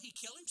 Will he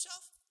kill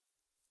himself?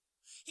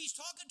 He's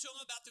talking to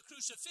them about the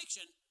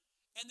crucifixion.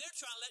 And they're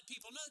trying to let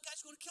people know the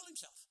guy's going to kill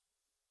himself.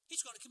 He's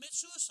going to commit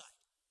suicide.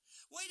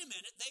 Wait a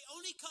minute. They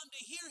only come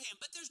to hear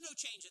him, but there's no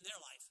change in their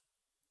life.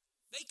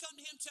 They come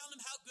to him, telling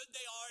him how good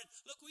they are. And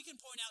look, we can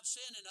point out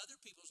sin in other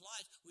people's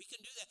lives. We can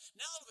do that.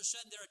 Now all of a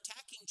sudden they're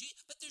attacking Jesus.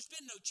 But there's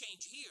been no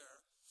change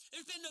here.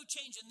 There's been no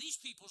change in these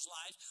people's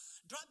lives.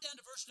 Drop down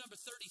to verse number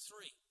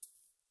 33.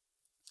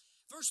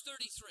 Verse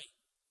 33.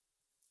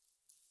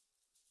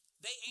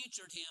 They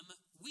answered him,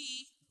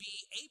 We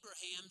be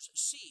Abraham's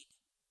seed,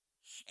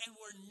 and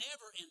were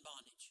never in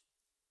bondage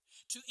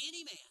to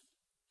any man.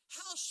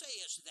 How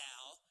sayest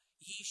thou,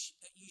 ye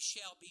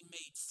shall be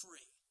made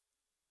free?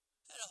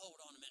 Now,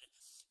 hold on a minute.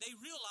 They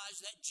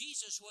realized that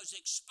Jesus was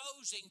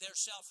exposing their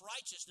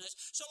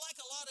self-righteousness. So like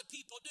a lot of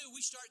people do,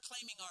 we start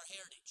claiming our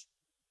heritage.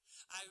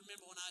 I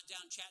remember when I was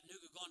down in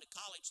Chattanooga going to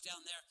college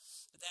down there,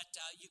 that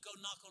you go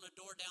knock on a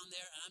door down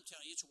there, and I'm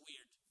telling you, it's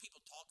weird.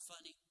 People talk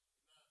funny.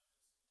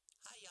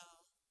 Hi,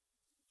 y'all.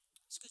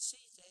 It's good to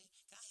see you today.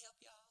 Can I help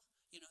y'all?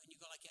 You know, and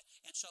you go like that.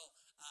 And so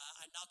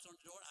I knocked on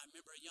the door. I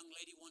remember a young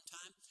lady one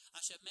time.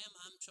 I said, Ma'am,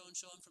 I'm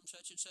so-and-so. I'm from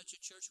such and such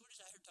a church. What is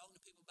I hear talking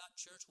to people about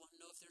church,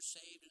 wanting to know if they're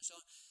saved and so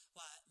on.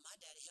 Why, my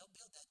daddy helped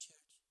build that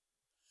church.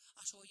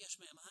 I said, well, yes,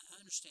 ma'am, I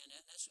understand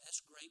that.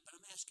 That's great, but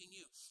I'm asking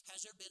you,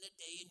 has there been a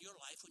day in your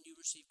life when you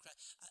received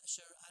Christ?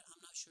 Sir, I'm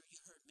not sure you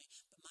heard me,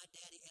 but my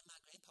daddy and my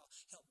grandpa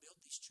helped build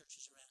these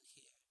churches around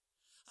here.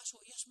 I said,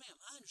 well, yes, ma'am,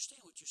 I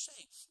understand what you're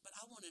saying, but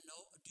I want to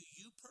know, do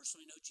you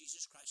personally know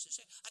Jesus Christ as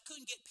Savior? I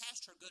couldn't get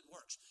past her good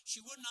works.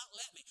 She would not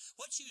let me.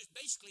 What she was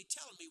basically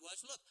telling me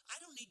was, look, I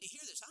don't need to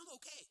hear this. I'm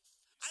okay.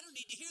 I don't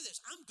need to hear this.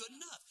 I'm good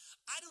enough.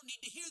 I don't need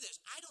to hear this.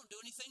 I don't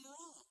do anything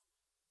wrong.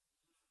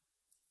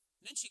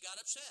 And then she got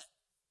upset.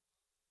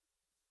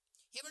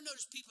 You ever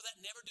notice people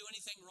that never do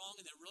anything wrong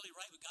and they're really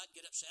right with God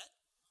get upset?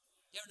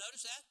 You ever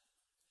notice that?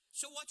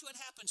 So watch what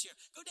happens here.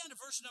 Go down to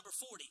verse number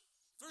 40.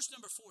 Verse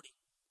number 40.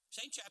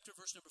 Same chapter,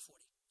 verse number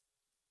 40.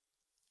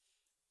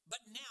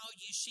 But now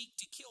you seek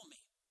to kill me.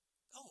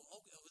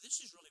 Oh, this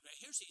is really great.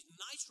 Here's these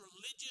nice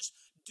religious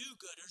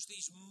do-gooders,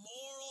 these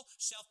moral,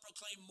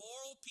 self-proclaimed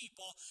moral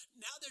people.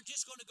 Now they're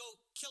just going to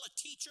go kill a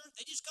teacher.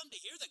 They just come to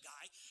hear the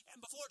guy,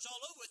 and before it's all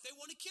over with, they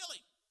want to kill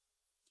him.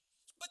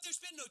 But there's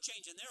been no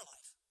change in their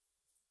life.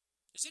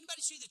 Does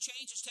anybody see the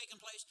change that's taken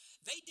place?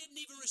 They didn't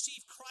even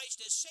receive Christ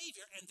as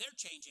Savior, and they're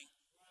changing.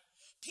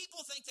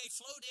 People think they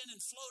float in and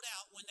float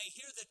out when they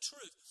hear the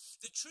truth.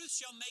 The truth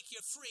shall make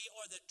you free,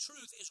 or the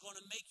truth is going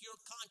to make your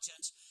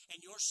conscience and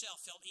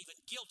yourself feel even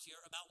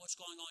guiltier about what's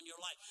going on in your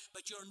life.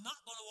 But you're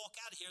not going to walk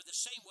out of here the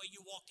same way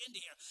you walked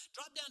into here.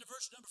 Drop down to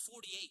verse number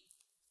 48.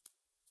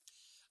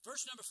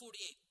 Verse number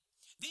 48.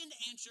 Then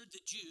answered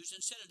the Jews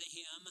and said unto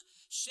him,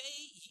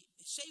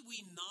 Say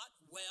we not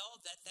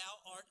well that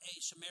thou art a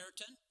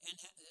Samaritan? And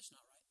that's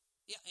not right.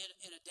 Yeah,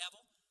 and a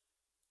devil.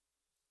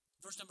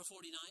 Verse number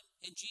 49.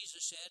 And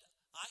Jesus said,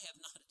 I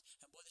have not,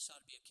 and boy, this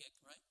ought to be a kick,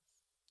 right?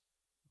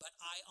 But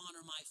I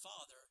honor my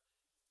Father,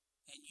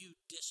 and you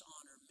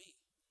dishonor me.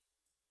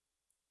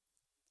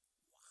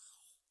 Wow.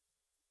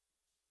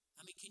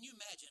 I mean, can you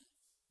imagine?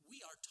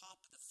 We are top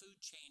of the food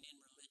chain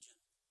in religion.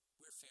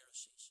 We're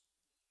Pharisees.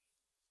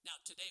 Now,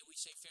 today we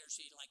say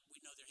Pharisee like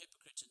we know they're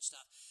hypocrites and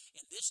stuff.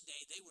 In this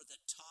day, they were the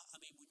top. I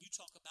mean, when you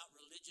talk about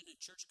religion and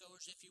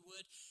churchgoers, if you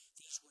would,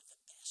 these were the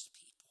best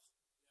people.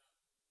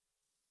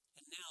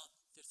 And now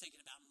they're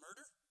thinking about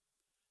murder.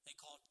 They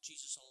called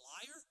Jesus a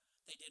liar.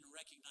 They didn't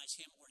recognize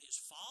him or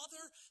his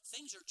Father.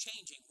 Things are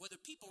changing.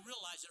 Whether people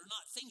realize it or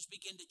not, things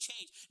begin to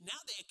change. Now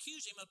they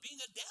accuse him of being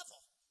a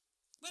devil.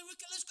 Well,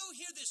 let's go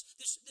hear this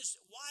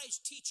wise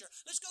teacher.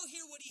 Let's go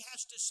hear what he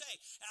has to say.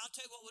 And I'll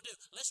tell you what we'll do.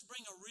 Let's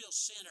bring a real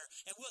sinner,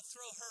 and we'll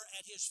throw her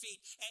at his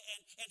feet,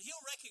 and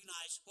he'll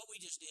recognize what we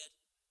just did.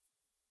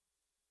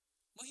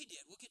 Well, he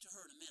did. We'll get to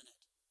her in a minute.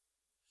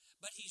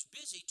 But he's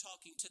busy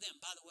talking to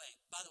them. By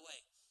the way,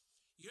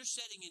 you're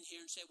sitting in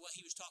here and say, well,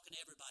 he was talking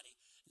to everybody.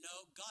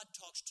 No, God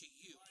talks to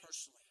you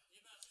personally.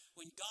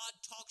 When God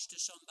talks to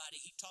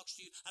somebody, he talks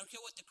to you. I don't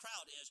care what the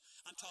crowd is.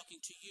 I'm talking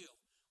to you.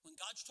 When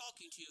God's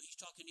talking to you, he's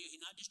talking to you. He's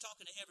not just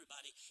talking to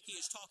everybody. He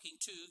is talking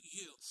to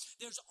you.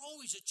 There's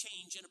always a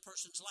change in a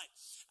person's life.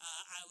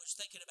 I was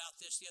thinking about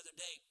this the other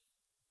day.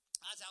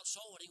 I was out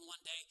soul winning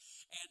one day,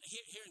 and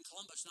here in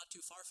Columbus, not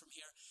too far from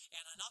here,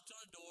 and I knocked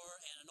on a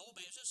door, and an old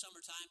man, it was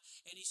summertime,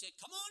 and he said,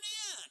 come on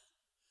in.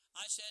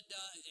 I said,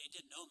 he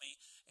didn't know me,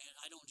 and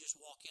I don't just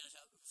walk in. I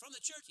said, from the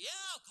church?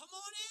 Yeah, come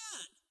on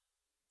in.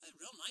 A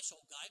real nice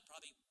old guy,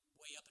 probably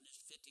way up in his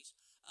 50s,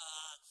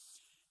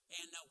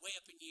 and way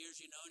up in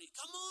years, you know. And he,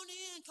 come on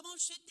in, come on,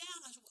 sit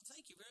down. I said, well,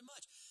 thank you very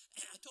much.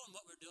 And I told him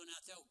what we were doing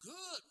out there. Oh,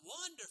 good,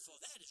 wonderful,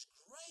 that is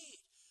great.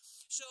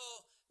 So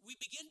we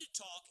begin to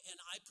talk, and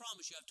I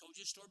promise you, I've told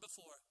you a story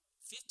before,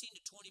 15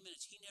 to 20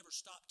 minutes, he never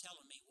stopped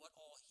telling me what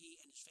all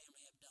he and his family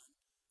have done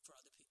for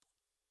other people.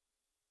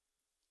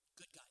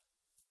 Good guy.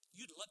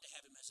 You'd love to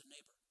have him as a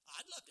neighbor.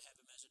 I'd love to have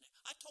him as a neighbor.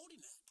 I told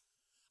him that.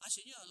 I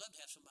said, I'd love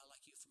to have somebody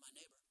like you for my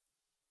neighbor.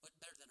 What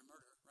better than a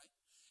murderer, right?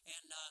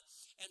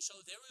 And so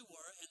there we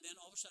were, and then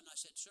all of a sudden I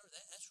said, sir,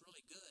 that's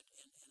really good,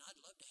 and I'd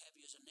love to have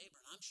you as a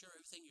neighbor, and I'm sure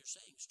everything you're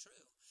saying is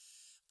true.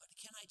 But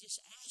can I just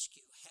ask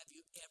you, have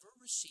you ever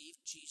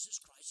received Jesus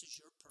Christ as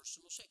your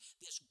personal Savior?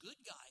 This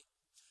good guy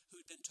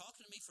who'd been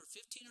talking to me for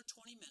 15 or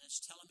 20 minutes,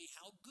 telling me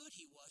how good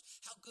he was,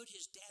 how good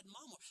his dad and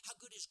mom were, how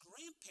good his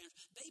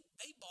grandparents.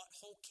 They bought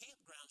whole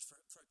campgrounds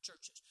for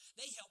churches.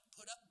 They helped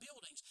put up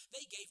buildings.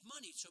 They gave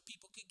money so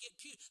people could get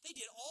pews. They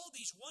did all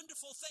these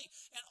wonderful things.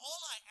 And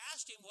all I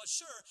asked him was,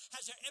 sir,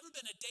 has there ever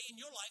been a day in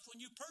your life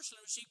when you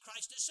personally received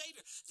Christ as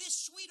Savior? This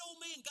sweet old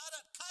man got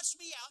up,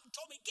 cussed me out, and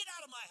told me, get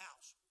out of my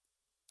house.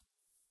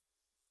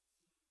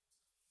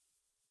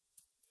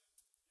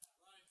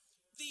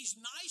 These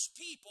nice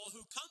people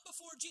who come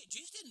before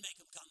Jesus didn't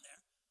make them come there.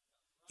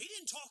 He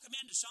didn't talk them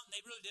into something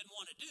they really didn't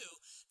want to do.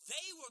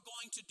 They were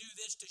going to do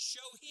this to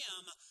show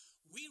him,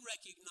 we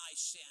recognize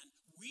sin.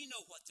 We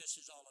know what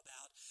this is all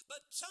about.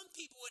 But some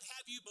people would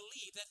have you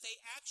believe that they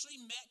actually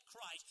met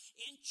Christ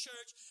in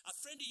church. A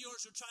friend of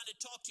yours was trying to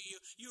talk to you.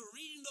 You were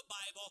reading the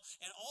Bible,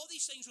 and all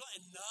these things were,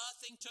 and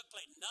nothing took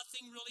place.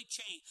 Nothing really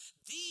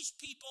changed. These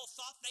people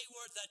thought they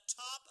were the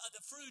top of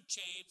the food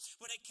chain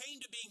when it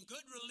came to being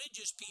good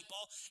religious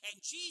people.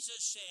 And Jesus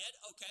said,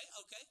 okay,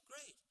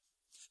 great.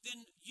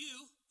 Then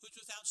you, who's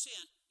without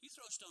sin, you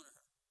throw a stone at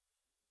her.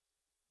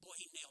 Boy,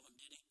 he nailed them,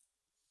 didn't he?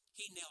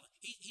 He nailed it.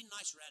 He's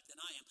nicer at it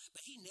than I am,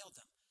 but he nailed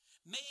them.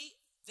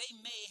 They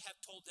may have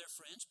told their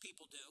friends,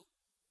 people do.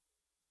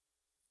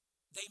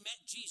 They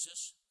met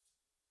Jesus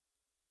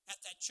at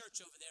that church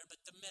over there,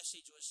 but the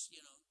message was,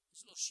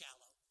 it's a little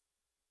shallow.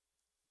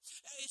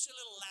 It's a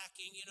little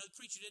lacking. The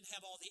preacher didn't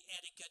have all the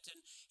etiquette,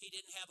 and he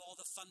didn't have all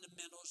the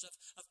fundamentals of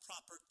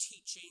proper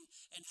teaching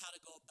and how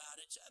to go about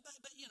it.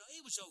 But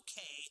it was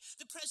okay.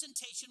 The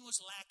presentation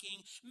was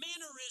lacking.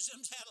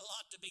 Mannerisms had a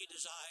lot to be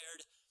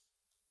desired.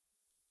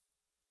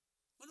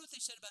 Wonder what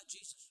they said about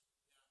Jesus.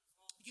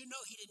 He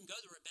didn't go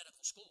to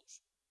rabbinical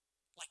schools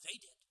like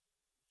they did.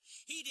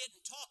 He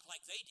didn't talk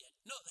like they did.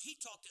 No, he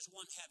talked as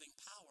one having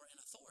power and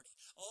authority.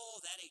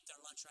 Oh, that ate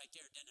their lunch right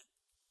there, didn't it?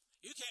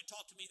 You can't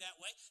talk to me that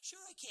way.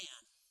 Sure I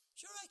can.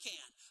 Sure I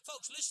can.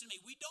 Folks, listen to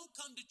me. We don't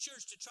come to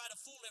church to try to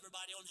fool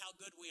everybody on how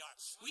good we are.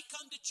 We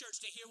come to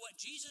church to hear what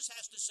Jesus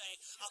has to say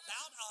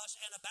about us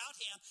and about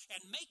him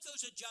and make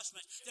those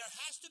adjustments. There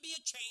has to be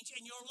a change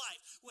in your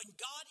life. When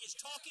God is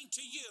talking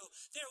to you,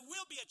 there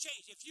will be a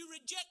change. If you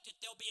reject it,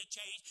 there'll be a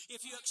change.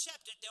 If you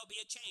accept it, there'll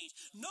be a change.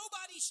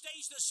 Nobody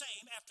stays the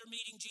same after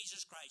meeting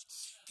Jesus Christ.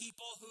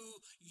 People who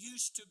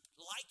used to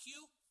like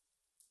you,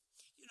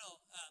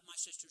 my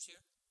sister's here.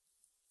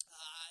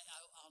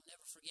 I'll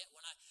never forget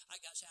when I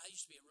got saved. I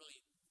used to be a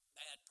really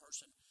bad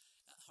person.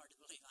 Hard to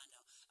believe, I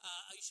know.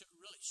 I used to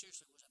really,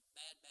 seriously, was a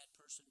bad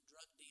person,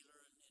 drug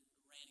dealer, and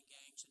ran in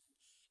gangs and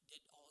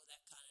did all of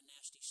that kind of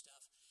nasty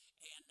stuff.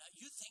 And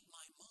you think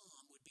my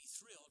mom would be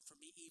thrilled for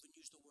me even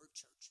use the word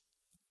church.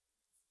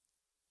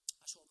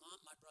 I said, well,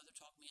 Mom, my brother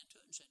talked me into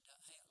it and said,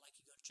 hey, I'd like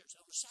you to go to church.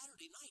 On a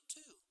Saturday night,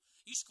 too.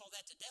 You used to call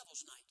that the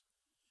devil's night.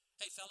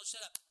 Hey, fellas,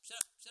 sit up,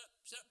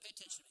 pay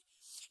attention to me.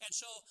 And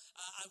so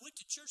I went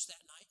to church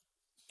that night.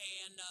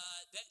 And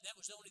that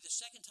was only the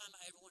second time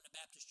I ever went to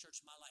Baptist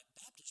church in my life.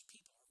 Baptist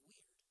people are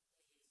weird.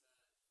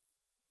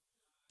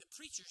 The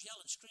preachers yell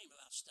and scream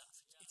about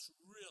stuff. It's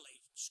really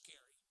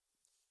scary.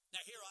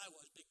 Now, here I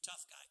was, big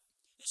tough guy.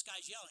 This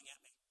guy's yelling at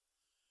me.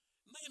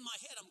 In my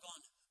head, I'm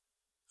going,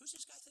 who's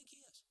this guy think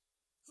he is?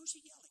 Who's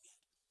he yelling at?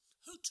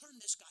 Who turned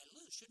this guy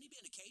loose? Shouldn't he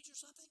be in a cage or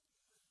something?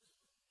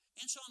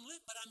 And so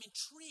but I'm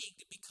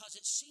intrigued because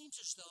it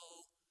seems as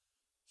though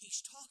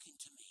he's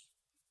talking to me.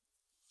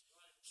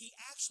 He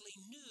actually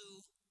knew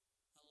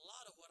a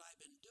lot of what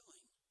I've been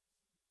doing.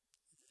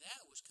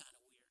 That was kind of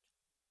weird.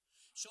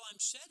 So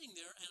I'm sitting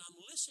there and I'm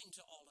listening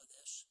to all of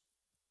this.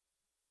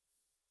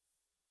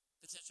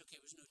 But that's okay.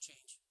 It was no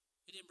change.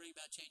 It didn't bring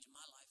about change in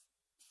my life.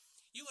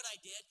 You know what I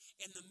did?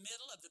 In the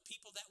middle of the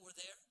people that were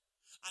there,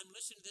 I'm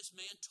listening to this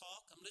man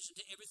talk. I'm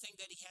listening to everything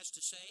that he has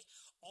to say,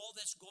 all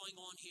that's going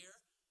on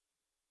here.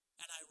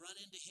 And I run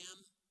into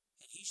him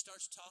and he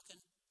starts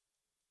talking.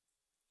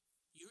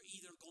 You're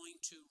either going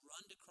to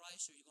run to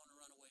Christ or you're going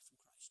to run away from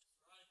Christ.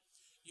 Right.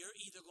 You're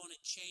either going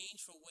to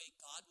change for the way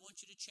God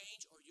wants you to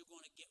change or you're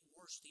going to get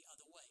worse the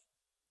other way.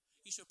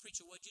 You said,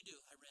 preacher, what'd you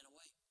do? I ran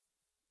away.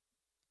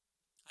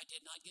 I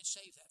did not get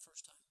saved that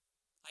first time.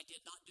 I did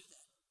not do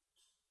that.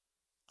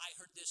 I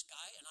heard this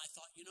guy and I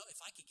thought,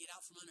 if I could get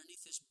out from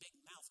underneath this big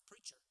mouth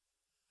preacher,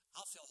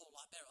 I'll feel a whole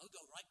lot better. I'll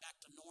go right back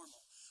to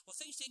normal. Well,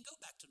 things didn't go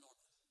back to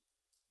normal.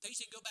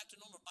 Things didn't go back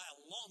to normal by a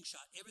long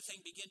shot.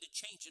 Everything began to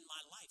change in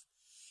my life.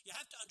 You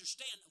have to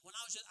understand, when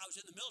I was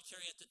in the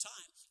military at the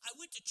time, I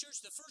went to church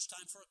the first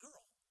time for a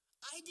girl.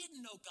 I didn't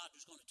know God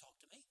was going to talk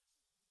to me.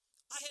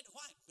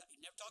 Why?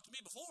 He never talked to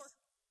me before.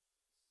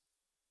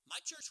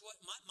 My church,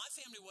 my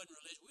family wasn't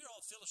religious. We were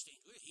all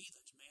Philistines. We were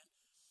heathens, man.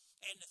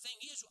 And the thing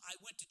is, I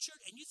went to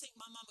church, and you think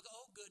my mom would go,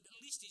 oh, good, at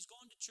least he's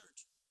going to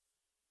church.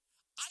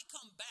 I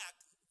come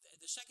back,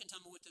 the second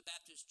time I went to the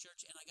Baptist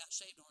church, and I got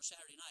saved on a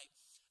Saturday night.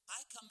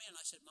 I come in,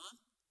 I said, Mom,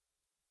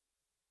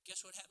 guess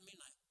what happened to me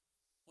tonight?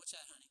 What's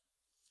that, honey?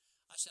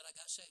 I said, I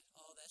got saved.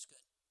 Oh, that's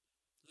good.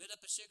 Lit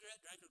up a cigarette,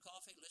 drank her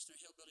coffee, listened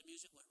to hillbilly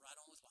music, went right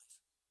on with life.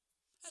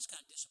 That's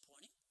kind of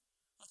disappointing.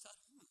 I thought,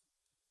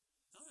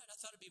 all right, I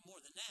thought it'd be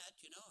more than that,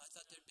 I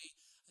thought there'd be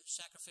a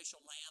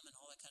sacrificial lamb and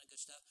all that kind of good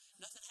stuff.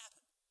 Nothing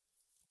happened.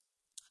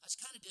 I was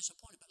kind of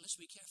disappointed, but listen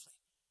to me carefully.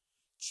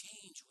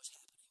 Change was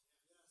happening.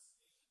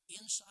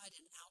 Inside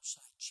and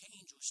outside,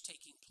 change was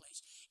taking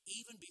place.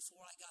 Even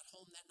before I got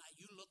home that night,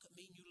 you look at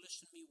me and you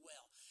listen to me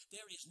well.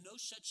 There is no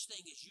such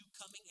thing as you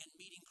coming and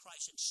meeting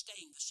Christ and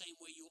staying the same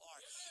way you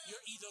are.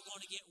 You're either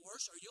going to get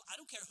worse or I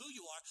don't care who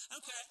you are.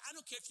 I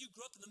don't care if you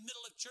grew up in the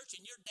middle of church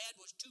and your dad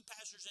was two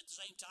pastors at the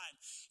same time.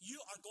 You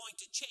are going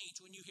to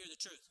change when you hear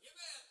the truth.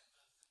 Amen.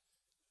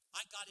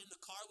 I got in the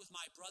car with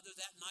my brother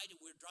that night and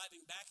we were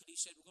driving back and he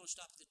said, we're going to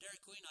stop at the Dairy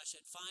Queen. I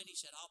said, fine. He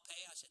said, I'll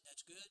pay. I said,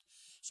 that's good.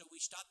 So we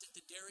stopped at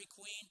the Dairy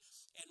Queen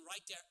and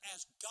right there,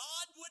 as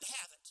God would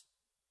have it,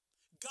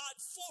 God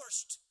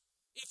forced,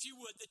 if you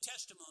would, the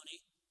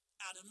testimony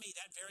out of me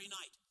that very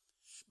night.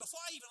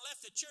 Before I even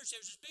left the church, there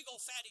was this big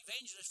old fat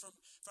evangelist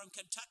from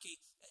Kentucky.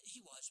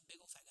 He was a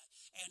big old fat guy.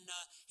 And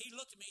he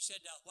looked at me and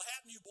said, what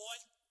happened to you, boy?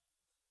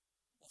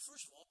 Well,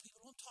 first of all,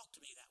 people don't talk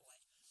to me that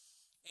way.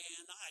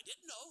 And I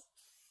didn't know.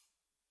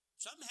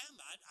 Something happened.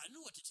 I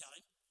knew what to tell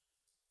him.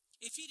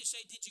 If he'd have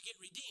said, did you get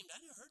redeemed?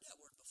 I never heard that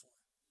word before.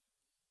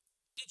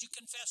 Did you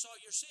confess all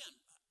your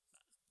sin?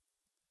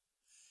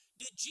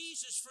 Did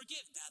Jesus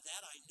forgive? Now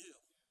that I knew.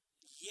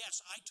 Yes,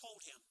 I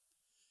told him.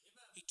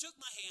 He took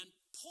my hand,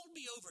 pulled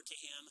me over to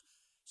him,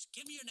 said,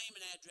 give me your name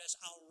and address.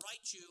 I'll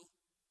write you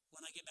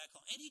when I get back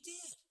home. And he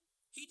did.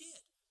 He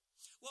did.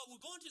 Well, we're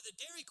going to the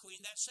Dairy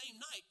Queen that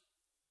same night.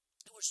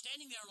 And we're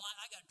standing there in line.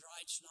 I got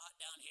dried snot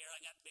down here. I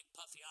got big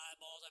puffy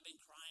eyeballs. I've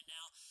been crying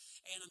now.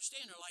 And I'm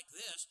standing there like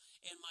this.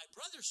 And my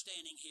brother's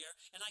standing here.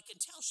 And I can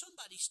tell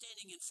somebody's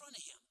standing in front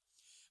of him.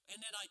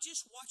 And then I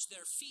just watched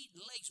their feet and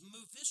legs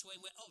move this way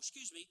and went, oh,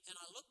 excuse me. And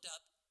I looked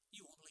up.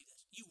 You won't believe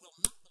this. You will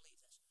not believe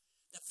this.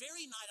 The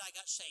very night I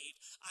got saved,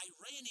 I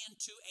ran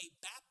into a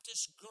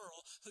Baptist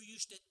girl who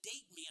used to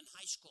date me in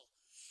high school.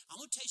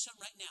 I'm going to tell you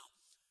something right now.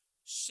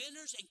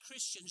 Sinners and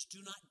Christians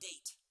do not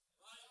date.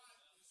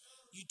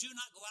 You do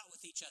not go out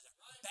with each other.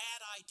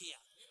 Bad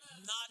idea.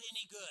 Not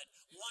any good.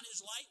 One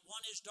is light,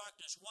 one is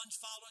darkness. One's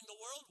following the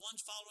world, one's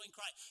following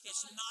Christ.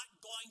 It's not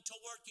going to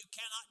work. You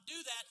cannot do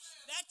that.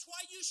 That's why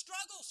you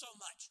struggle so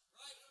much.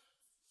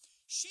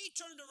 She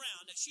turned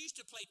around, and she used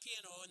to play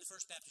piano in the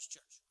First Baptist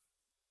Church.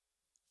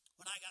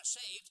 When I got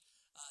saved,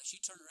 she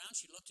turned around,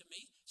 she looked at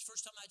me. It's the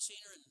first time I'd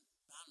seen her in,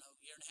 I don't know,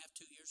 a year and a half,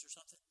 2 years or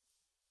something.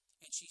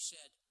 And she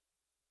said,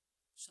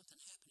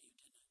 something happened to you,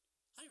 didn't it?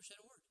 I never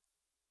said a word.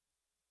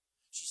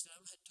 She said,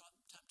 I don't have time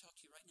to talk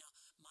to you right now.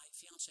 My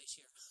fiance's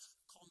here.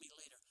 Call me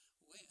later.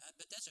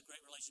 But that's a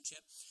great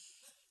relationship.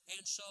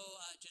 And so,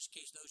 just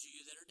in case those of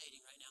you that are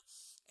dating right now.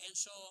 And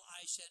so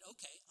I said,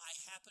 okay, I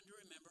happen to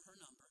remember her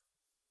number.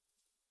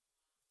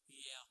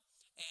 Yeah.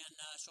 And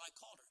so I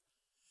called her.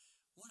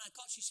 When I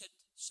called, she said,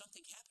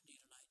 something happened to you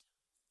tonight.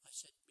 I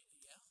said,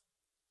 yeah.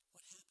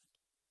 What happened?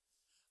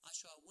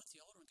 So I went to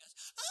the altar and goes,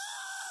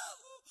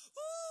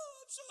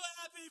 I'm so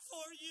happy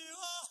for you.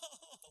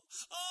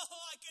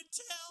 I can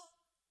tell.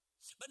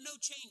 But no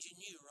change in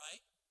you,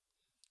 right?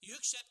 You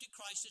accepted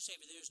Christ as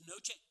Savior. There's no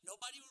change.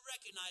 Nobody would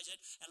recognize it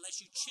unless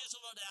you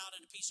chiseled it out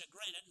in a piece of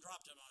granite and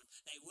dropped it on them.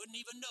 They wouldn't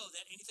even know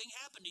that anything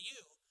happened to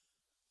you.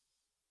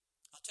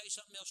 I'll tell you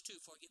something else, too,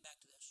 before I get back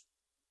to this.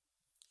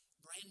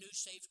 Brand new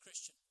saved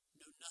Christian.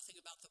 Knew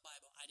nothing about the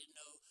Bible. I didn't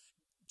know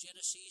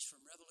Genesis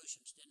from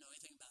Revolutions. Didn't know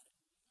anything about it.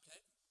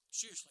 Okay?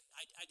 Seriously,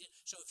 I did.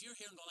 So if you're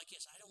here and go like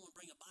this, I don't want to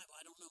bring a Bible.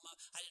 I didn't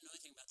know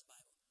anything about the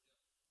Bible.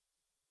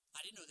 I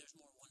didn't know there's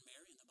more than one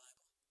Mary in the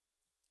Bible.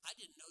 I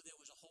didn't know there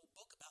was a whole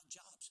book about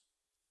jobs.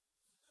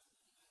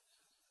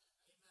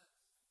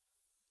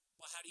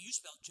 Well, how do you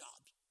spell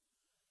jobs?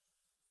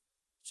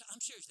 So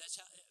I'm serious.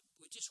 That's how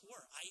we just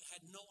were. I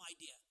had no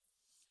idea.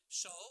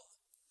 So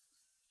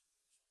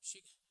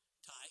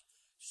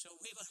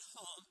we went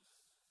home,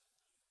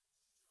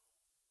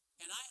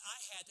 and I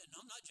had to. And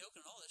I'm not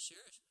joking at all. That's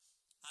serious.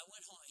 I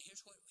went home. And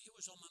here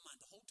was on my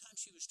mind the whole time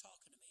she was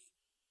talking to me.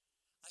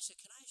 I said,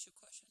 "Can I ask you a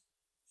question?"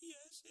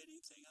 Yes,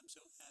 anything. I'm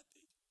so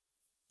happy.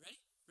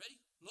 Ready?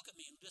 Look at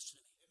me and listen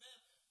to me. Amen.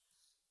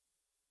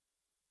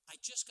 I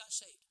just got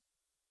saved.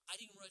 I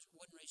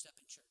wasn't raised up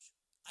in church.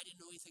 I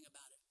didn't know anything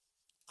about it.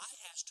 I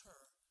asked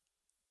her,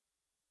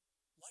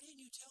 why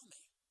didn't you tell me?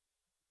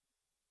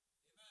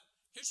 Amen.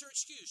 Here's her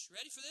excuse.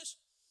 Ready for this?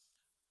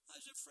 I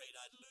was afraid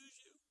I'd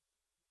lose you.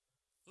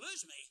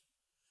 Lose me?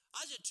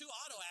 I was in 2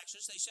 auto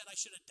accidents they said I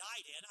should have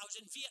died in. I was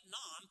in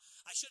Vietnam.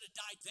 I should have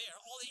died there.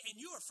 And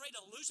you were afraid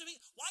of losing me?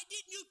 Why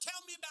didn't you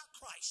tell me about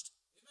Christ?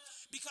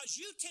 Because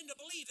you tend to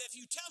believe that if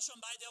you tell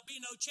somebody, there'll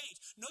be no change.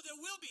 No, there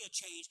will be a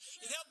change.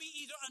 They'll be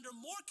either under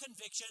more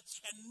conviction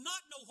and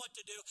not know what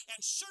to do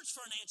and search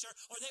for an answer,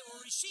 or they will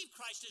receive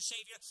Christ as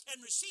Savior and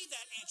receive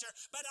that answer,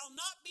 but it'll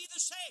not be the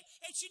same.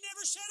 And she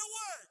never said a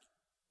word.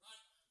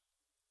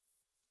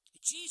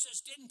 Jesus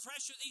didn't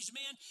pressure these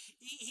men.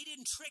 He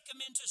didn't trick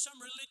them into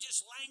some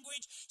religious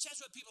language. See,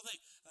 that's what people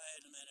think.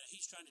 Wait a minute,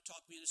 he's trying to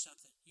talk me into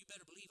something. You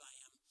better believe I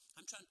am.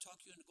 I'm trying to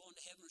talk you into going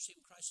to heaven and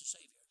receiving Christ as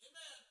Savior.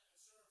 Amen.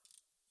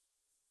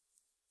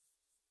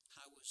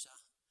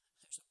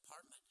 There's an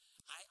apartment.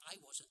 I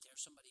wasn't there.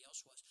 Somebody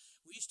else was.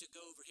 We used to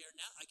go over here.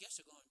 Now, I guess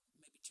they're going to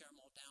maybe tear them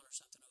all down or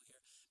something over here.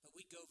 But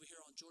we'd go over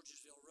here on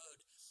Georgesville Road.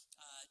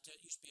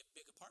 It used to be a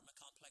big apartment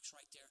complex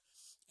right there.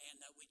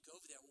 And we'd go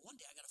over there. Well, one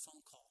day I got a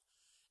phone call.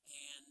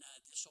 And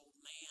this old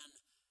man,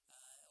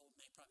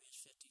 probably in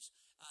his 50s,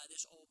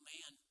 this old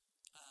man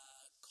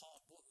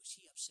called. Boy, was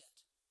he upset.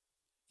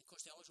 And of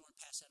course, they always want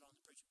to pass that on to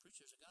the preacher.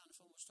 Preacher, there's a guy on the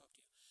phone who wants to talk to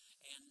you.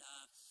 And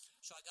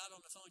so I got on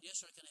the phone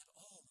yesterday.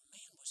 Oh,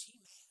 man, was he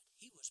mad.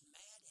 He was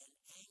mad and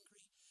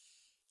angry.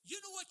 You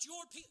know what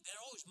your people,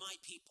 they're always my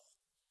people.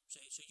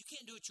 See, so you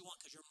can't do what you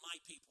want because you're my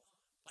people.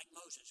 Like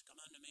Moses,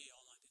 come unto me,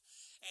 all my people.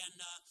 And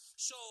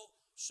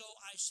so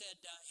I said,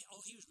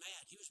 he was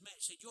mad. He was mad.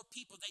 He said, your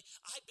people,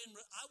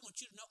 I want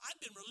you to know, I've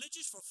been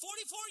religious for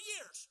 44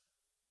 years.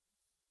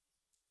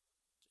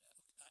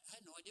 I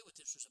had no idea what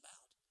this was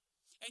about.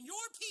 And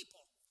your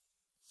people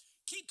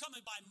keep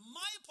coming by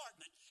my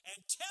apartment and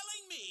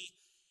telling me,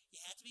 you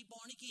have to be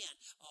born again.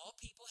 All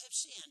people have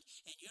sinned,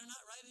 and you're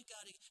not right with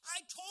God. I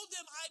told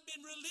them I've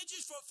been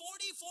religious for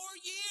 44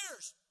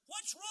 years.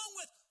 What's wrong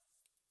with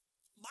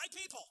my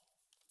people?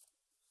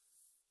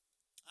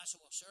 I said,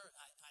 well, sir,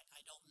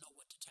 I don't know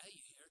what to tell you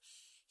here.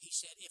 He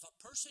said, if a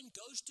person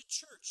goes to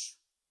church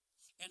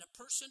and a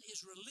person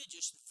is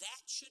religious,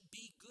 that should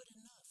be good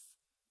enough.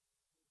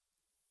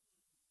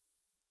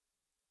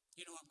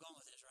 You know where I'm going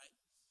with this, right?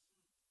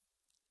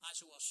 I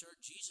said, well, sir,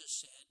 Jesus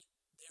said,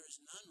 there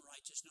is none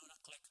righteous, no, not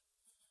click.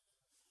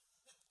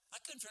 I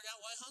couldn't figure out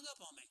why he hung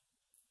up on me.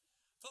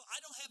 Well, I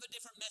don't have a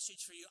different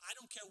message for you. I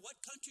don't care what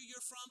country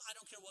you're from. I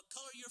don't care what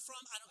color you're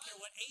from. I don't care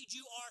what age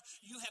you are.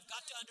 You have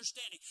got to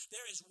understand it.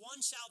 There is one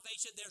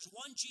salvation. There's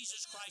one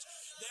Jesus Christ.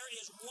 There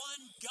is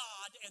one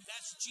God, and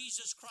that's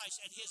Jesus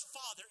Christ, and his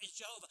Father is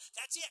Jehovah.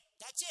 That's it.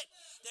 That's it.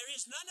 There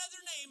is none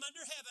other name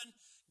under heaven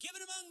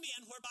given among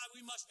men whereby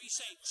we must be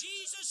saved.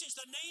 Jesus is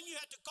the name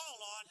you have to call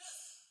on.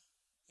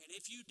 And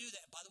if you do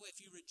that, by the way, if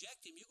you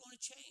reject him, you're going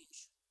to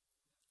change.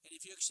 And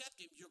if you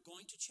accept him, you're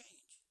going to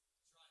change.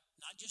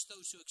 not just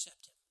those who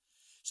accept him.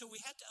 So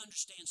we have to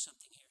understand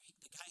something here.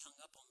 The guy hung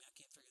up on me. I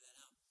can't figure that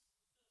out.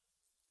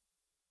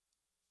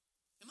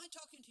 Am I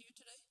talking to you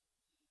today?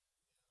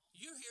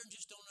 You're here and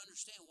just don't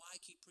understand why I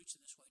keep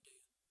preaching this way, do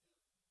you?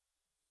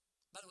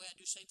 By the way, I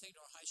do the same thing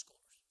to our high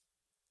schoolers.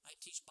 I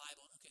teach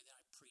Bible. Okay, then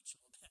I preach a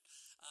little bit.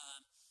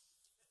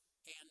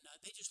 And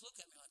they just look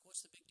at me like,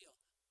 what's the big deal?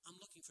 I'm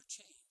looking for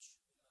change.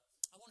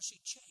 I want to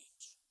see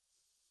change.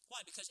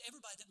 Why? Because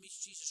everybody that meets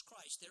Jesus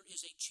Christ, there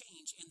is a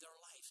change in their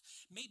life.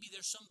 Maybe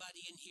there's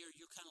somebody in here,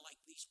 you're kind of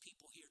like these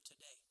people here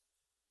today.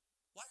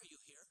 Why are you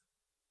here?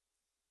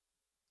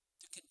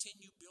 To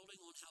continue building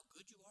on how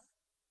good you are?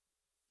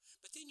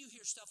 But then you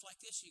hear stuff like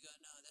this, you go,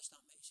 no, that's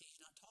not me. See,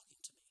 he's not talking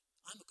to me.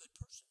 I'm a good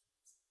person.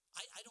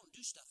 I don't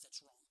do stuff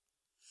that's wrong.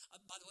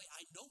 By the way,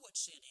 I know what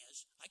sin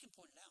is. I can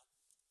point it out.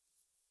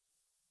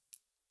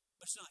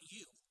 But it's not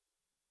you.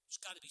 It's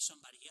got to be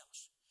somebody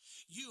else.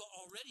 You are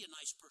already a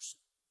nice person.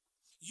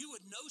 You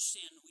would know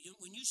sin.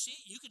 When you see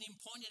it, you can even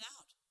point it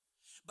out.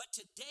 But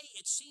today,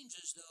 it seems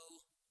as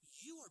though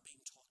you are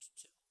being talked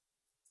to.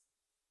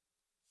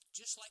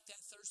 Just like that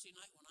Thursday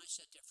night when I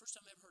sat there. First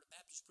time I ever heard a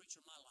Baptist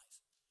preacher in my life.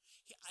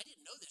 I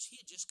didn't know this. He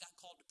had just got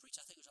called to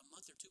preach. I think it was a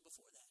month or two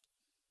before that.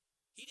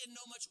 He didn't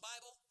know much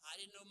Bible. I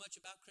didn't know much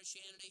about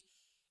Christianity.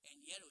 And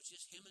yet it was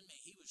just him and me.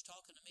 He was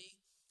talking to me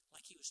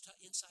like he was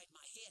inside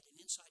my head and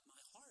inside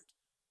my heart.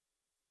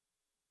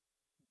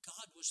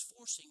 God was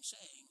forcing,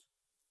 saying,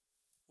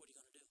 what are you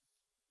going to do?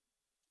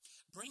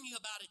 Bringing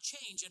about a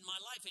change in my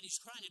life, and he's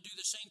trying to do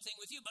the same thing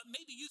with you. But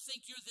maybe you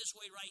think you're this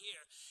way right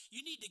here.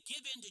 You need to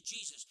give in to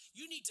Jesus.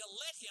 You need to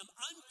let him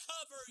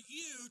uncover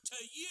you to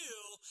you,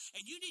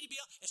 and you need to be,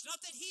 it's not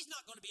that he's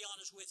not going to be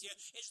honest with you,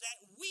 it's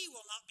that we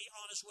will not be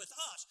honest with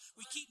us.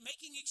 We keep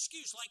making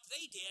excuse like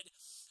they did.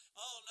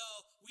 Oh, no,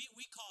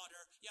 we caught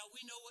her. Yeah,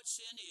 we know what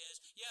sin is.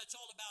 Yeah, it's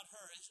all about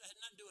her. It had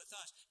nothing to do with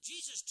us.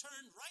 Jesus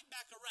turned right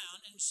back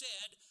around and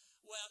said,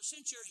 well,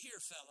 since you're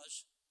here,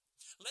 fellas,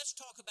 let's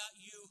talk about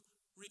you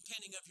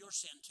repenting of your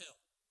sin too.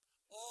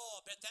 Oh,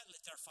 I bet that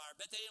lit their fire. I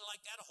bet they didn't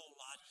like that a whole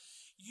lot.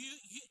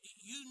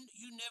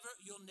 You'll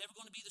never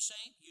going to be the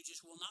same. You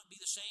just will not be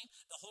the same.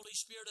 The Holy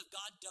Spirit of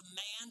God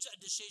demands a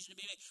decision to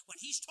be made. When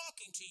he's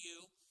talking to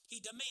you,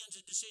 he demands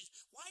a decision.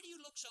 Why do you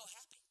look so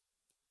happy?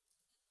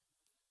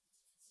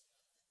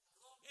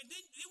 And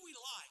then we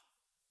lie.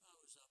 I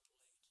was up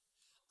late.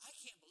 I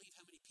can't believe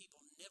how many people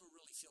never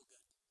really feel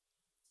good.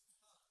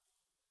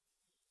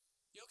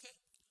 You okay?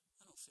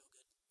 I don't feel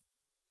good.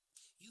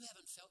 You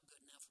haven't felt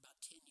good now for about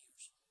 10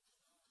 years.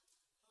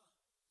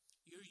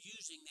 You're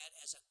using that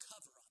as a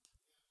cover-up.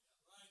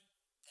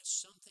 That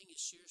something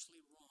is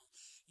seriously wrong.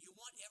 You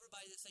want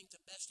everybody to think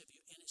the best of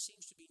you, and it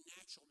seems to be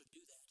natural to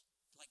do that,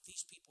 like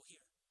these people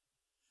here.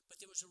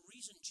 But there was a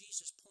reason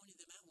Jesus pointed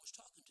them out and was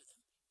talking to them.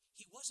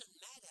 He wasn't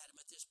mad at them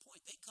at this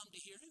point. They come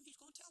to hear him, he's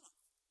going to tell them.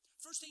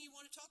 First thing you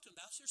want to talk to him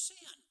about is your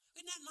sin.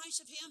 Isn't that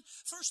nice of him?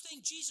 First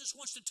thing Jesus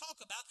wants to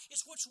talk about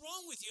is what's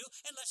wrong with you,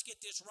 and let's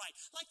get this right.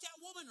 Like that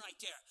woman right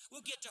there.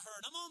 We'll get to her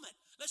in a moment.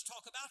 Let's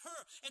talk about her.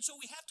 And so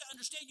we have to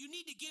understand you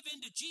need to give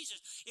in to Jesus.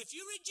 If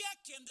you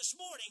reject him this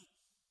morning,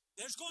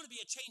 there's going to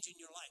be a change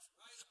in your life.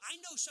 I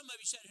know some of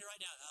you sitting here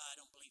right now, I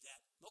don't believe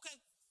that. Okay.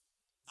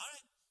 All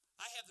right.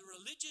 I have the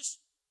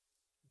religious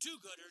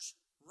do-gooders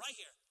right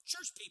here.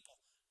 Church people.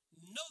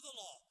 Know the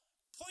law.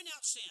 Point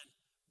out sin.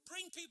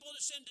 Bring people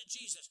to sin to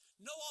Jesus.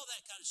 Know all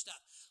that kind of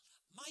stuff.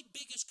 My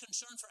biggest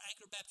concern for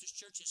Anchor Baptist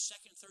Church is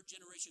second, third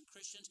generation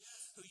Christians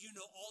who you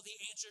know all the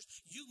answers.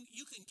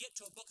 You can get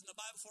to a book in the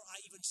Bible before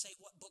I even say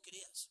what book it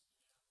is.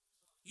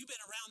 You've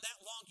been around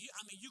that long.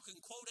 You can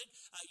quote it.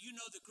 You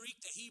know the Greek,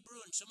 the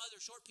Hebrew, and some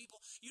other short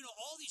people. You know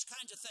all these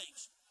kinds of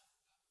things.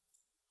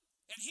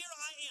 And here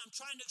I am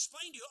trying to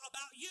explain to you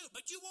about you,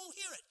 but you won't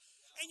hear it.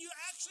 And you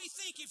actually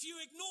think if you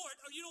ignore it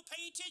or you don't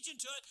pay attention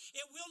to it,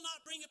 it will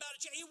not bring about a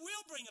change. It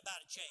will bring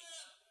about a change.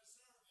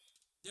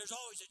 There's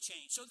always a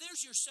change. So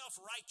there's your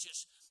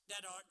self-righteous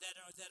that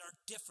are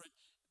different,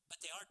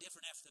 but they are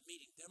different after the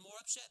meeting. They're more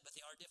upset, but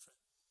they are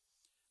different.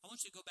 I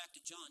want you to go back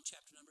to John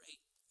chapter number 8,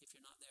 if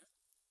you're not there.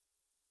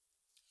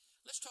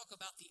 Let's talk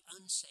about the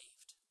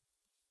unsaved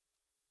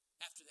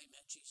after they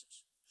met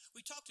Jesus.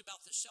 We talked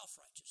about the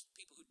self-righteous,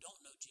 people who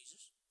don't know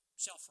Jesus,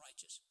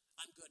 self-righteous.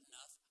 I'm good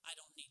enough. I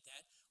don't need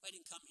that. I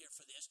didn't come here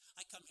for this.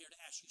 I come here to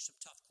ask you some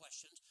tough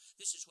questions.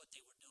 This is what they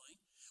were doing.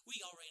 We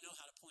already know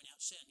how to point out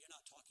sin. You're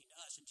not talking to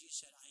us. And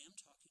Jesus said, I am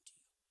talking to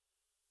you.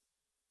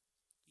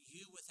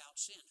 You without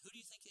sin. Who do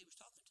you think he was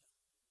talking to?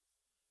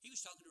 He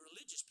was talking to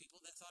religious people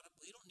that thought,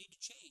 we don't need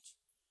to change.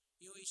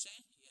 You know what he's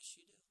saying? Yes,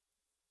 you do.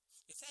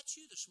 If that's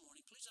you this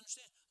morning, please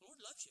understand, the Lord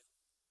loves you.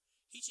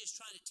 He's just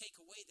trying to take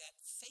away that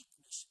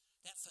fakeness,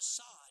 that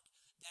facade,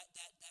 that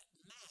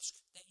mask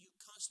that you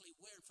constantly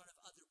wear in front of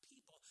other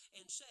people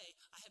and say,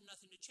 I have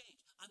nothing to change.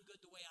 I'm good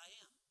the way I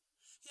am.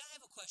 Yeah, I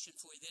have a question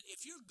for you then.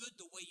 If you're good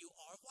the way you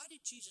are, why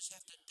did Jesus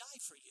have to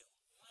die for you?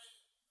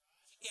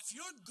 If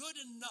you're good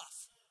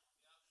enough,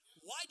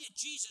 why did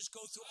Jesus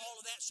go through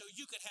all of that so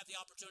you could have the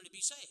opportunity to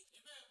be saved?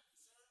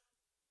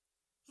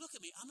 Look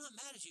at me. I'm not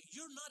mad at you.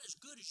 You're not as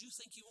good as you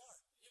think you are.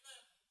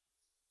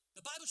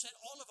 The Bible said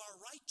all of our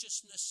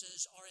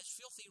righteousnesses are as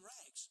filthy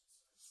rags.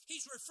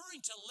 He's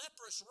referring to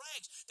leprous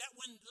rags, that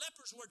when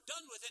lepers were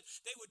done with it,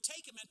 they would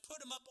take them and put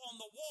them up on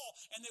the wall,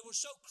 and they were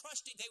so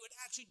crusty they would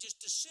actually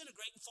just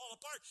disintegrate and fall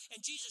apart.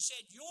 And Jesus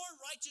said, your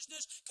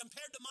righteousness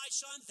compared to my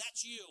son,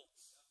 that's you.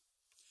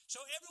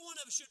 So every one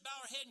of us should bow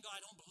our head and go,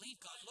 I don't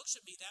believe God looks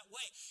at me that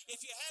way.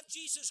 If you have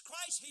Jesus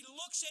Christ, he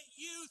looks at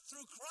you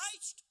through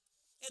Christ.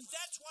 And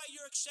that's why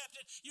you're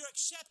accepted. You're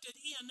accepted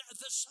in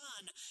the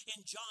Son.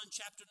 In John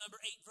chapter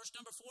number 8, verse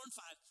number 4 and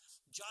 5.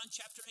 John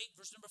chapter 8,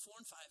 verse number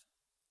 4 and 5.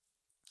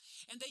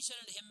 And they said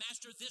unto him,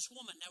 Master, this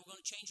woman, now we're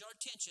going to change our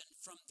attention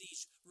from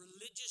these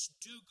religious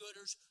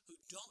do-gooders who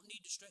don't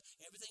need to stray,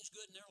 everything's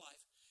good in their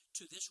life,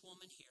 to this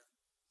woman here.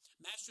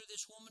 Master,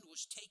 this woman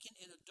was taken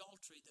in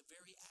adultery, the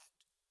very act.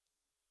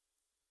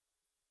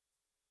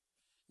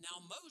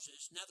 Now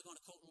Moses, now they're going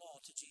to quote law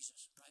to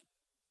Jesus, right?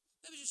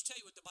 Let me just tell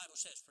you what the Bible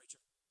says,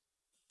 preacher.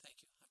 Thank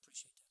you, I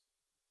appreciate that.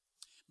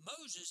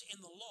 Moses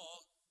in the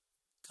law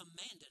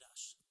commanded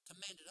us.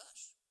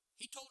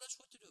 He told us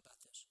what to do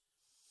about this.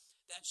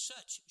 That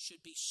such should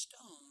be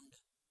stoned.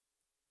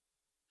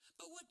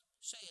 But what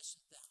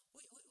sayest thou?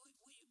 What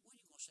are you going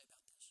to say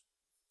about this?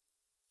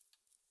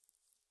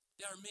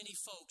 There are many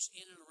folks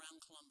in and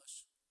around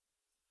Columbus.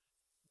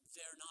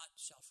 They're not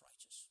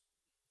self-righteous.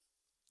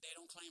 They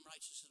don't claim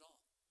righteous at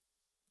all.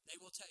 They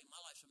will tell you, my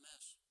life's a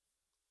mess.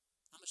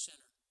 I'm a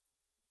sinner.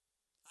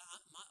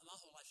 My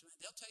whole life's a mess.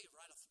 They'll tell you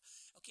right off.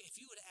 Okay, if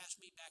you would have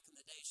asked me back in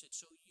the day, said,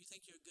 so you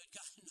think you're a good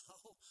guy?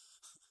 No.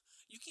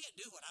 You can't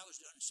do what I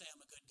was doing and say I'm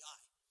a good guy.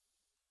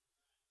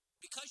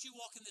 Because you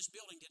walk in this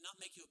building did not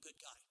make you a good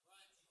guy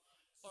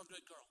or a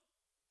good girl.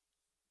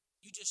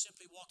 You just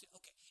simply walked in.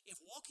 Okay, if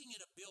walking in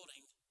a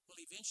building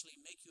will eventually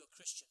make you a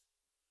Christian,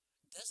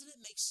 doesn't it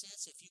make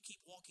sense if you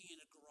keep walking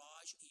in a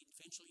garage,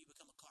 eventually you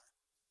become a car?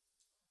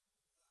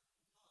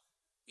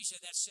 He said,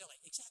 that's silly.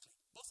 Exactly.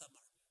 Both of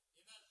them are.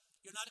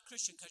 You're not a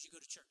Christian because you go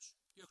to church.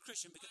 You're a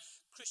Christian because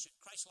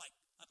Christ-like.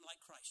 I'm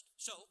like Christ.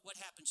 So what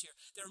happens here?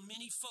 There are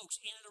many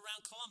folks in and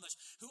around Columbus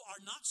who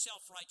are not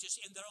self-righteous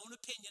in their own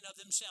opinion of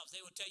themselves.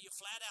 They will tell you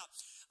flat out,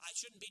 I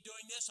shouldn't be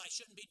doing this. I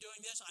shouldn't be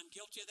doing this. I'm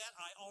guilty of that.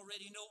 I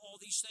already know all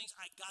these things.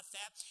 I got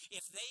that.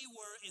 If they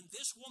were in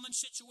this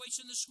woman's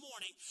situation this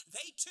morning,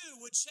 they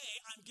too would say,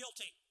 I'm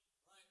guilty.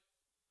 Right.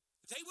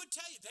 They would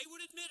tell you, they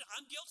would admit,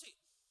 I'm guilty.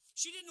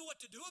 She didn't know what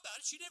to do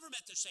about it. She never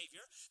met the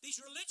Savior. These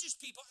religious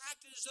people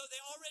acted as though they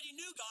already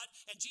knew God,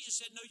 and Jesus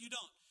said, no, you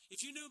don't.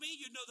 If you knew me,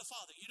 you'd know the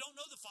Father. You don't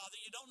know the Father,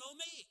 you don't know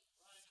me.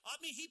 Right. I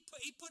mean, he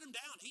put him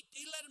down. He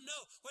let him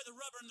know where the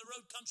rubber and the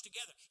road comes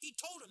together. He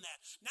told him that.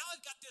 Now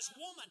I've got this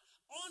woman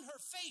on her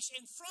face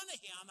in front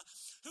of him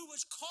who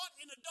was caught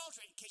in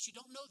adultery. In case you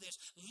don't know this,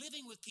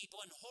 living with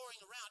people and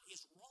whoring around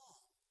is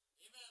wrong.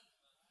 Amen.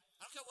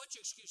 I don't care what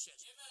your excuse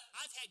is. Amen.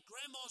 I've had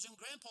grandmas and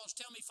grandpas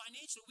tell me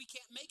financially we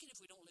can't make it if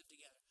we don't live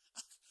together.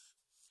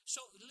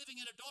 So living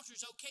in adultery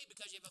is okay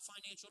because you have a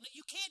financial need.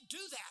 You can't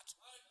do that.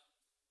 Right.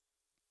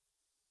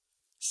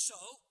 So,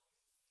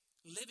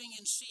 living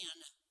in sin,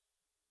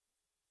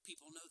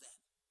 people know that.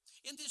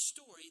 In this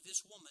story,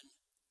 this woman,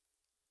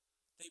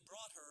 they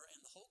brought her and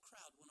the whole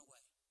crowd went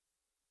away.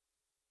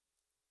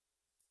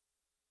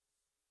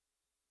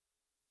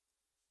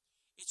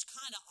 It's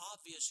kind of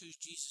obvious who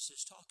Jesus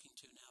is talking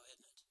to now,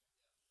 isn't it?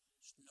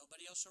 There's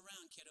nobody else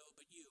around, kiddo,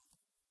 but you.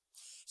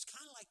 It's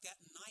kind of like that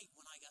night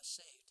when I got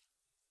saved.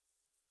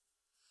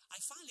 I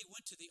finally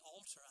went to the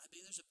altar. I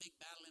mean, there's a big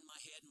battle in my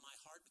head and my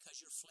heart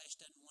because your flesh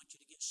doesn't want you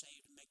to get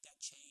saved and make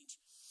that change.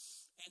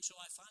 And so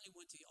I finally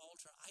went to the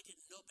altar. I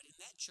didn't know, but in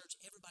that church,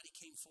 everybody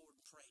came forward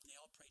and prayed, and they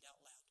all prayed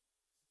out loud.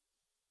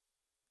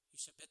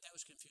 You said, bet that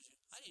was confusing.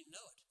 I didn't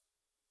know it.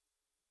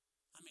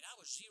 I mean, I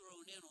was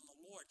zeroing in on the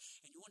Lord.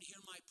 And you want to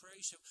hear my prayer?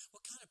 You said,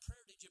 what kind of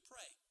prayer did you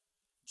pray?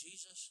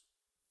 Jesus,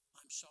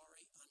 I'm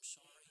sorry, I'm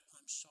sorry,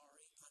 I'm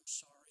sorry, I'm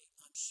sorry,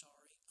 I'm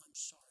sorry, I'm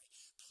sorry.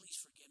 Please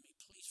forgive me,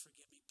 please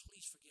forgive me,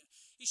 please forgive me.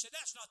 He said,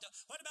 that's not the,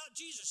 what about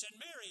Jesus and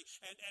Mary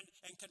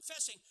and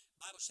confessing?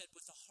 The Bible said,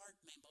 with the heart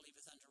man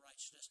believeth unto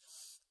righteousness.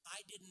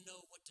 I didn't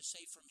know what to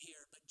say from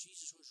here, but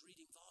Jesus was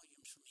reading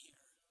volumes from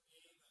here.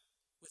 Amen.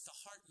 With the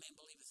heart man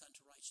believeth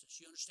unto righteousness.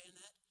 You understand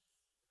that?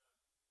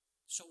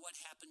 So what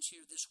happens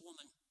here? This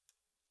woman,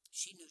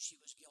 she knew she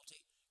was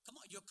guilty. Come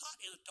on, you're caught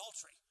in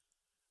adultery.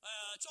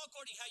 It's all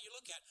according to how you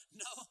look at it.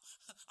 No,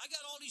 I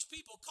got all these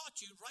people caught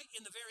you right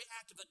in the very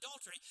act of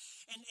adultery.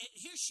 And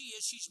here she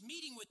is. She's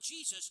meeting with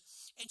Jesus.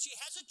 And she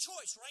has a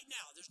choice right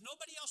now. There's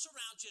nobody else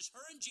around, just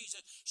her and Jesus.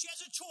 She has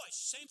a choice.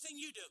 Same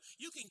thing you do.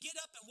 You can get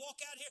up and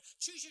walk out here.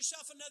 Choose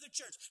yourself another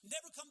church.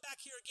 Never come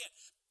back here again.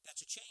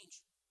 That's a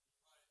change.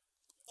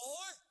 Right.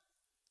 Or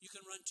you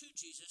can run to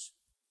Jesus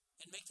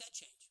and make that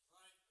change.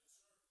 Right.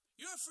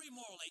 You're a free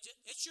moral agent.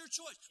 It's your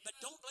choice. But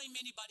don't blame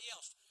anybody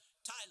else.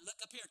 Ty,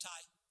 look up here,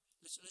 Ty.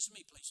 Listen to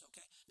me, please,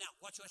 okay? Now,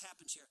 watch what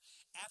happens here.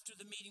 After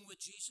the meeting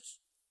with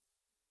Jesus,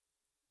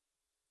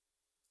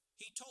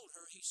 he told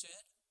her, he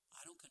said,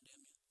 I don't condemn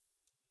you.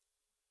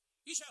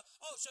 You say,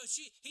 oh, so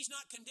he's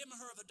not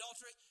condemning her of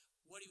adultery?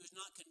 What he was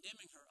not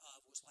condemning her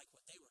of was like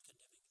what they were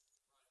condemning.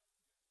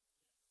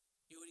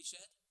 You know what he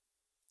said?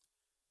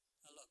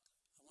 Look,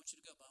 I want you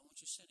to go, but I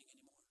want you sinning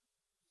anymore.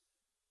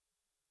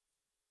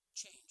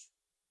 Change.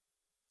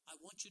 I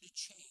want you to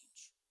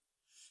change.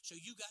 So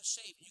you got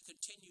saved and you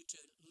continue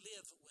to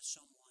live with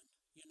someone.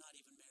 You're not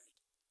even married.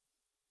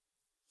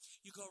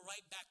 You go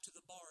right back to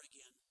the bar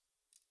again.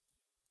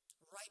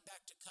 Right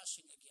back to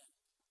cussing again.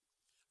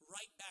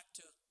 Right back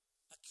to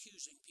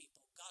accusing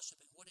people,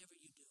 gossiping, whatever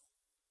you do.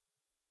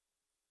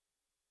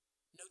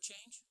 No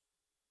change?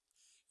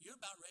 You're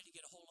about ready to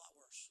get a whole lot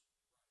worse.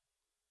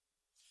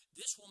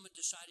 This woman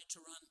decided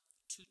to run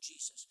to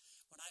Jesus.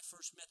 When I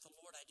first met the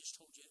Lord, I just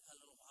told you a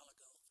little while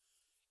ago,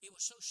 it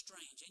was so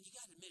strange, and you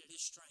got to admit it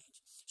is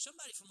strange.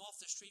 Somebody from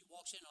off the street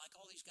walks in, like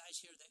all these guys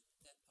here that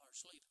are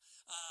asleep.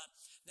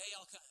 They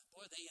all come,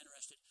 boy, are they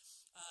interested.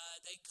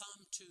 They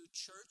come to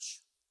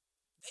church.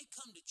 They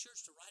come to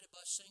church to ride a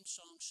bus, sing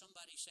songs,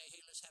 somebody say,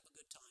 hey, let's have a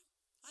good time.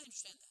 I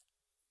understand that.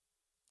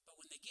 But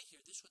when they get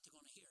here, this is what they're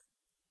going to hear.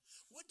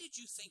 What did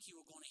you think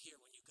you were going to hear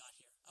when you got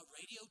here? A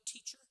radio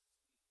teacher?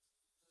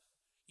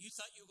 You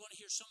thought you were going to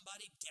hear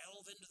somebody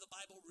delve into the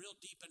Bible real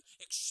deep and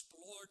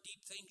explore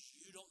deep things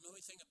you don't know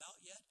anything about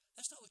yet?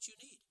 That's not what you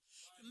need.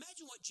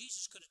 Imagine what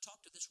Jesus could have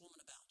talked to this woman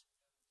about.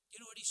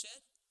 You know what he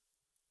said?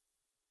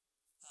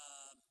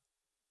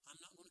 I'm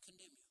not going to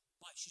condemn you.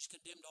 Why? She's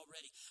condemned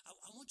already. I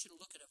want you to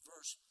look at a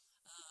verse.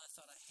 I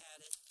thought I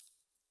had it.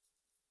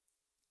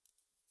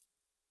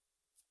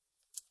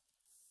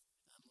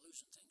 I'm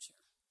losing things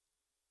here.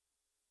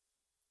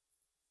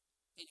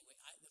 Anyway,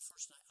 the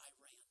first night I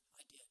ran.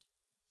 I did.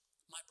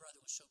 My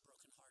brother was so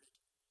brokenhearted.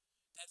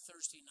 That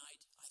Thursday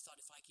night, I thought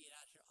if I get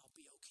out here, I'll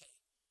be okay.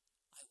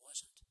 I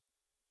wasn't.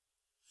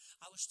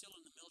 I was still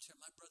in the military.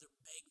 My brother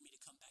begged me to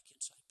come back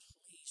inside.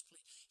 Please,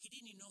 please. He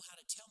didn't even know how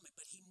to tell me,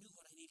 but he knew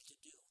what I needed to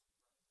do.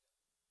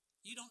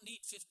 You don't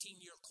need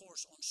 15-year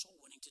course on soul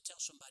winning to tell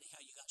somebody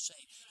how you got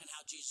saved and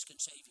how Jesus can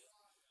save you.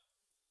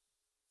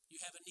 You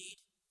have a need,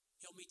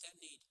 he'll meet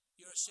that need.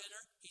 You're a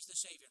sinner, he's the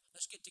Savior.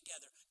 Let's get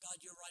together. God,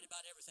 you're right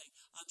about everything.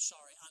 I'm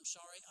sorry, I'm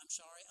sorry, I'm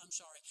sorry, I'm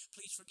sorry.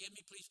 Please forgive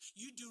me, please.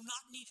 You do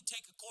not need to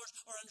take a course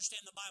or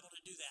understand the Bible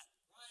to do that.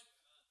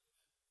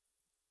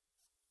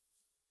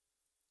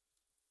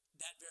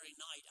 That very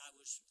night, I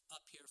was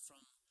up here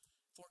from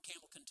Fort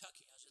Campbell,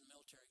 Kentucky. I was in the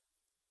military.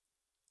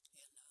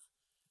 And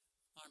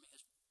Army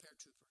as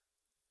paratrooper.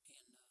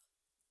 And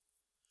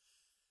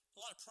a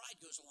lot of pride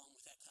goes along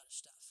with that kind of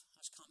stuff. I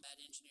was combat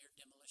engineer,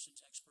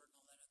 demolitions expert,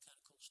 and all that kind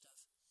of cool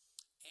stuff.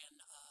 And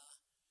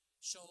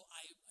so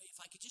if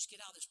I could just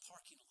get out of this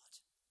parking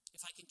lot,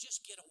 if I can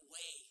just get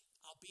away,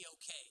 I'll be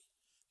okay.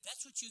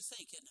 That's what you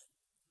think, isn't it?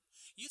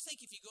 You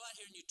think if you go out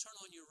here and you turn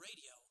on your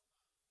radio,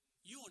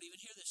 you won't even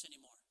hear this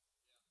anymore.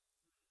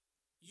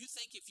 You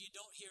think if you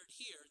don't hear it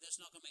here, that's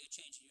not going to make a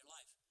change in your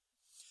life.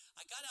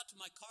 I got out to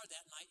my car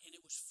that night, and it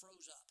was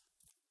froze up.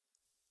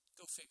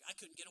 Go figure. I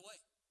couldn't get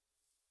away.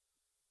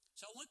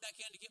 So I went back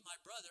in to get my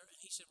brother, and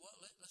he said, well,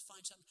 let's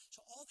find something.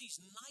 So all these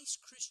nice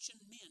Christian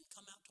men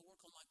come out to work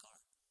on my car.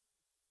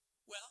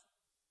 Well,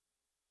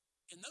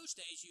 in those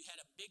days, you had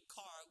a big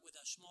car with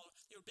a smaller,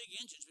 they were big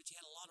engines, but you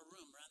had a lot of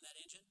room around that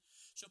engine.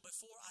 So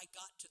before I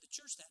got to the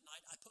church that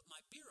night, I put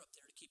my beer up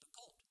there to keep it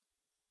cold.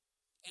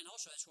 And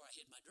also, that's where I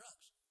hid my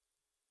drugs.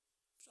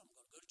 So I'm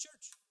going to go to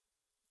church.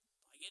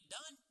 If I get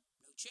done,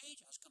 no change,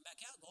 I'll just come back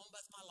out, go on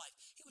with my life.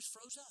 It was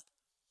froze up.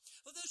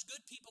 Well, those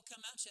good people come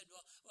out and said,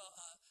 well,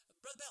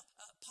 Brother Bell,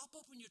 pop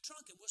open your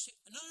trunk and we'll see.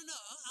 No,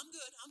 I'm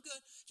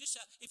good. Just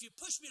if you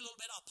push me a little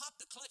bit, I'll pop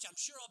the clutch. I'm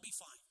sure I'll be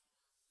fine.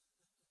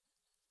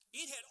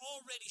 It had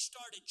already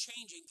started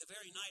changing the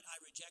very night I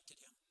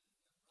rejected him.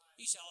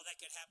 He said, oh, that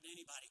could happen to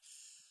anybody.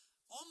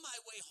 On my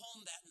way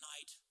home that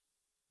night,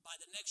 by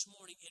the next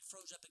morning, it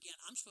froze up again.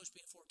 I'm supposed to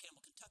be at Fort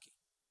Campbell, Kentucky.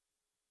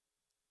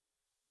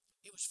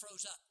 It was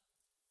froze up.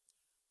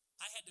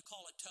 I had to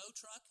call a tow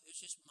truck. It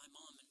was just my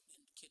mom and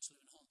kids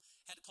living at home.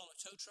 Had to call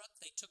a tow truck.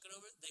 They took it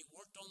over. They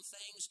worked on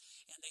things,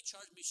 and they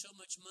charged me so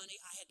much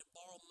money, I had to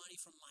borrow money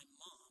from my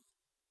mom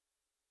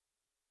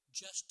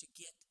just to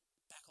get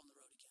back on the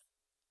road again.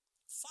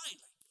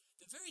 Finally,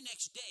 the very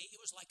next day,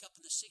 it was like up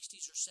in the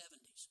 60s or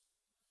 70s.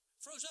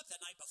 Froze up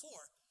that night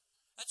before.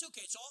 That's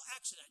okay. It's all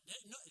accident.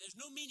 There's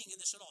no meaning in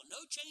this at all.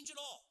 No change at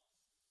all.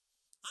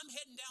 I'm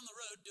heading down the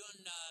road doing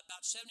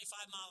about 75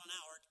 miles an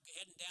hour,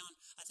 heading down,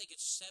 I think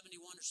it's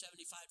 71 or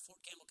 75, Fort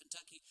Campbell,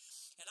 Kentucky.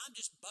 And I'm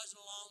just buzzing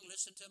along,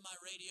 listening to my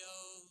radio,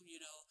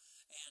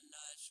 and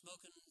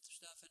smoking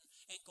stuff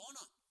and going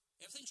on.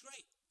 Everything's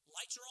great.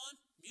 Lights are on,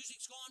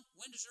 music's going,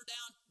 windows are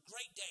down,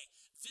 great day.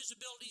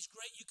 Visibility's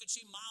great. You can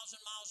see miles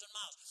and miles and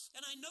miles.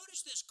 And I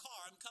noticed this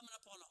car, I'm coming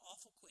up on it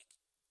awful quick.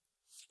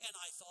 And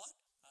I thought,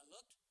 I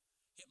looked,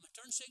 hit my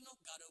turn signal,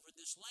 got over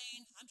this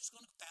lane. I'm just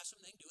going to pass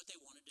them, they can do what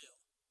they want to do.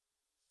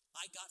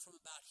 I got from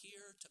about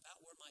here to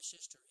about where my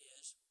sister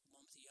is, the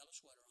one with the yellow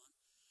sweater on.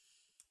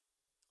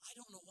 I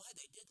don't know why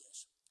they did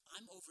this.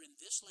 I'm over in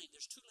this lane.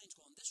 There's 2 lanes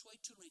going this way,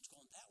 2 lanes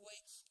going that way,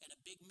 and a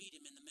big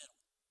medium in the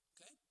middle.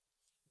 Okay?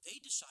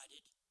 They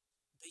decided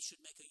they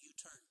should make a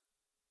U-turn.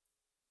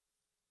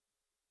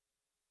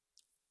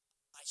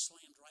 I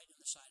slammed right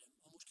in the side of him.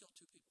 Almost killed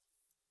 2 people.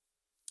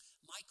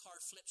 my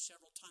car flipped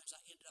several times.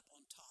 I ended up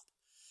on top.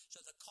 So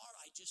the car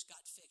I just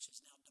got fixed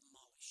is now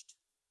demolished.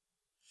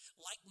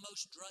 Like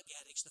most drug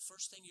addicts, the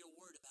first thing you're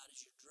worried about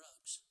is your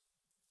drugs.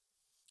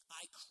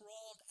 I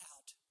crawled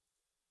out,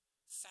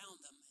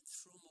 found them, and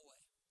threw them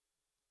away.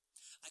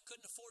 I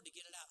couldn't afford to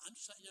get it out. I'm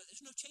just letting you know,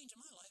 there's no change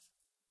in my life.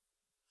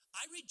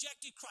 I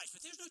rejected Christ,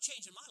 but there's no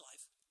change in my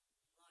life.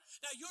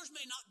 Now, yours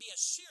may not be as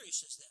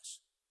serious as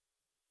this.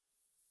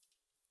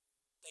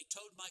 They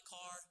towed my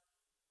car.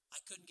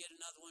 I couldn't get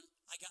another one.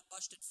 I got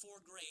busted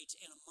 4 grades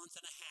in a month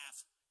and a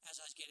half as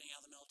I was getting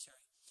out of the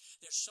military.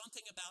 There's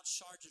something about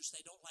sergeants,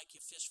 they don't like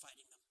you fist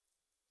fighting them.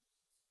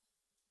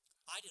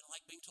 I didn't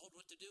like being told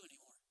what to do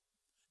anymore.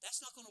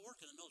 That's not going to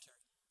work in the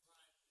military.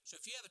 So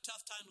if you have a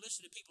tough time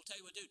listening to people tell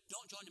you what to do,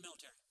 don't join the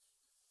military.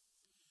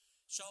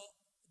 So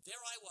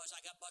there I was. I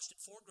got busted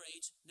 4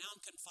 grades. Now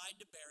I'm confined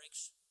to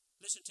barracks.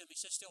 Listen to me.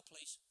 Sit still,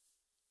 please.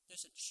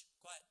 Listen. Shh,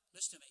 quiet.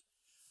 Listen to me.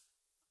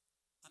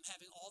 I'm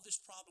having all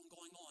this problem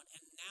going on,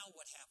 and now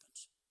what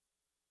happens?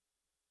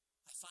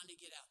 I finally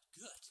get out.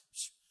 Good.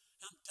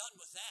 I'm done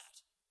with that.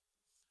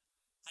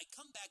 I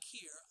come back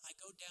here. I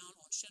go down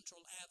on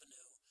Central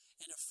Avenue,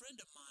 and a friend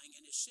of mine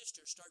and his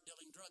sister start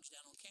dealing drugs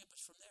down on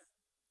campus from there.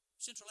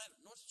 Central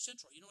Avenue, North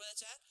Central. You know where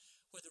that's at?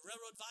 Where the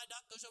railroad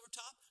viaduct goes over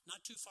top?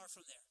 Not too far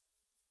from there.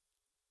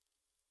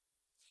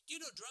 Do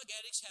you know drug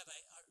addicts have a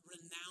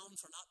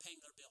renown for not paying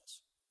their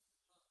bills?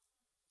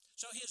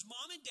 So his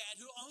mom and dad,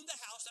 who owned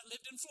the house that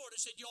lived in Florida,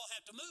 said, you all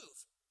have to move.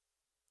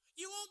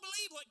 You won't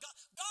believe what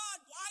God,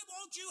 why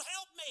won't you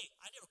help me?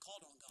 I never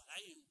called on God. I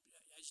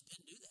just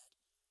didn't do that.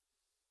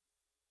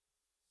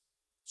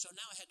 So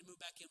now I had to move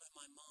back in with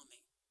my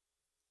mommy.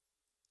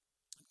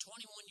 I'm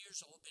 21 years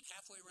old, been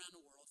halfway around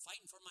the world,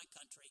 fighting for my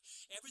country.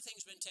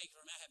 Everything's been taken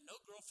from me. I have no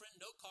girlfriend,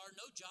 no car,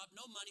 no job,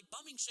 no money,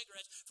 bumming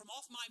cigarettes from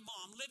off my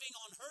mom, living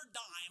on her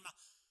dime.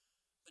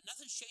 But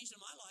nothing's changed in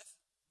my life.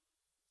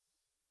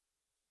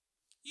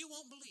 You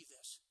won't believe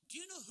this. Do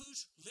you know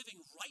who's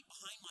living right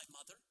behind my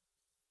mother?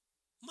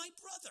 My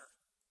brother,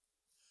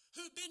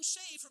 who'd been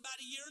saved for about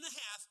 1.5 years,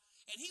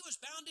 and he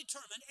was bound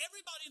determined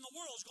everybody in the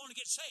world is going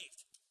to get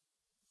saved.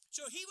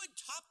 So he would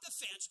top the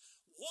fence,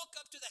 walk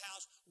up to the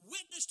house,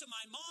 witness to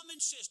my mom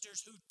and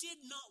sisters who did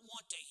not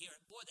want to hear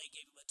it. Boy, they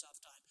gave him a tough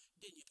time,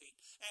 didn't you, Pete?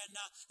 And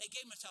they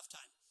gave him a tough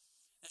time.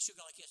 Now she'll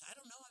go like this, I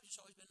don't know, I've just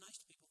always been nice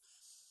to people.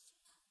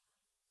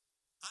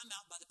 I'm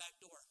out by the back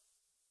door.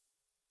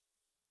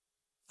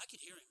 I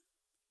could hear him.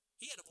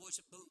 He had a voice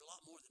that boomed a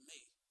lot more than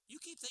me.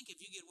 You keep thinking if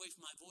you get away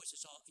from my voice,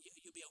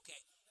 you'll be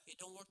okay. It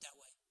don't work that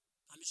way.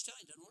 I'm just telling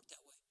you, it doesn't work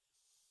that way.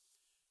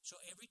 So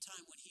every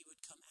time when he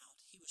would come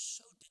out, he was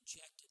so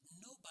dejected.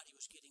 Nobody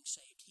was getting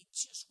saved. He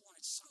just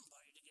wanted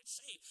somebody to get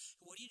saved.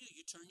 What do?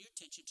 You turn your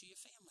attention to your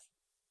family.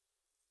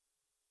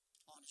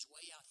 On his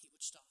way out, he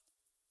would stop.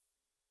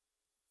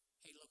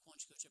 Hey, look, why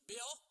don't you go say,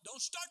 Bill,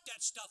 don't start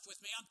that stuff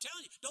with me. I'm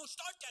telling you, don't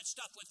start that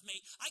stuff with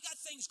me. I got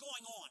things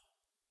going on.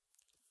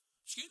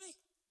 Excuse me?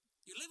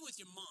 You're living with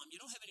your mom. You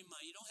don't have any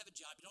money. You don't have a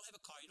job. You don't have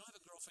a car. You don't have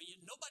a girlfriend.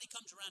 Nobody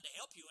comes around to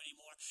help you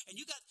anymore. And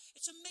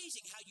it's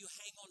amazing how you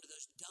hang on to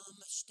those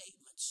dumb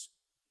statements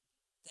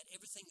that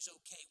everything's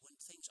okay when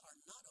things are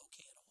not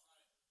okay at all.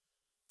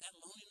 That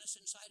loneliness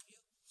inside of you,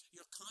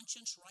 your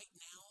conscience right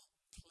now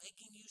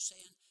plaguing you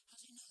saying, how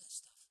does he know that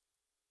stuff?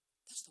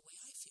 That's the way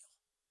I feel.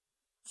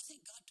 I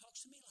think God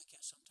talks to me like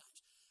that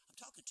sometimes. I'm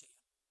talking to you.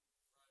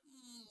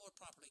 More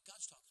properly,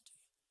 God's talking to you.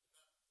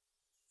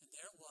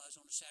 There it was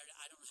on a Saturday.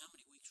 I don't know how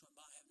many weeks went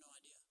by. I have no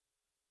idea.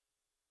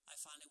 I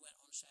finally went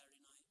on a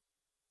Saturday night.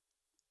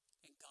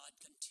 And God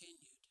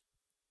continued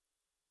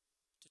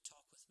to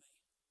talk with me.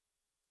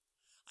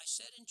 I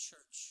sat in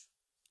church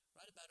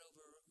right about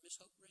over, Miss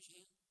Hope, raise your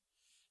hand.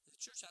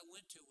 The church I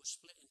went to was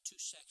split in 2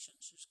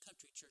 sections. There's a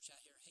country church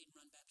out here, Hayden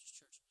Run Baptist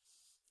Church.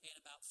 And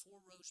about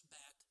 4 rows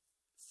back,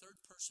 3rd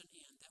person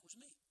in, that was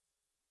me.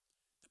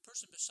 The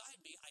person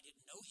beside me, I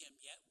didn't know him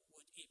yet,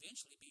 would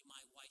eventually be my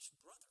wife's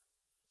brother.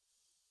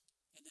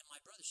 And then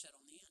my brother sat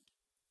on the end.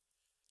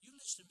 You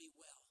listen to me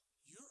well.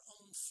 Your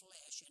own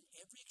flesh and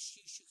every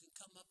excuse you can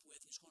come up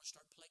with is going to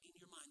start plaguing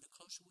your mind the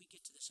closer we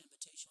get to this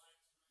invitation.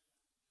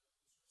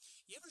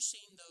 You ever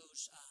seen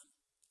those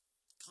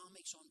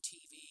comics on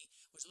TV?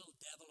 There's a little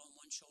devil on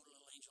one shoulder, a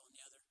little angel on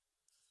the other.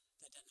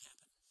 That doesn't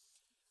happen.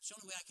 It's the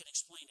only way I can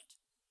explain it.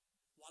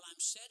 While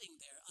I'm sitting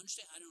there,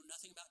 understand, I know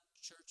nothing about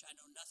church. I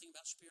know nothing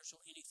about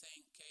spiritual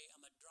anything, okay?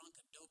 I'm a drunk,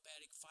 a dope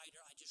addict, fighter.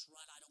 I just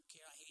run. I don't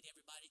care. I hate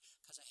everybody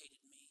because I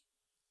hated me.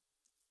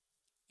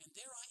 And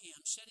there I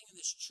am, sitting in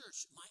this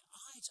church. My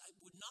eyes, I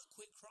would not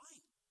quit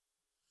crying.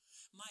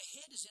 My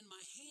head is in my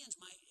hands.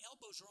 My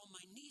elbows are on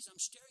my knees. I'm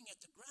staring at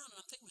the ground,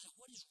 and I'm thinking,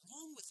 what is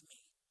wrong with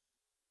me?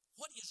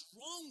 What is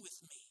wrong with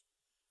me?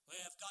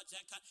 Well, if God's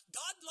that kind,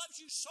 God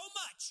loves you so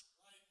much.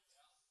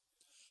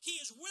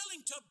 He is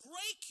willing to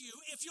break you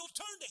if you'll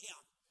turn to Him,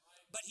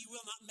 but He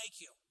will not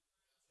make you.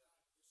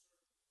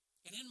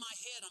 And in my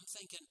head, I'm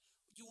thinking,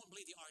 you won't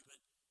believe the argument.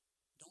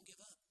 Don't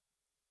give up.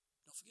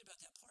 Don't forget about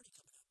that party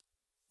coming up.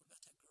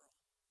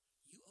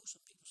 You owe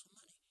some people some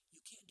money.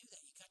 You can't do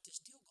that. You got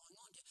this deal going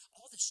on.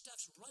 All this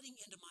stuff's running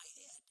into my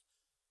head.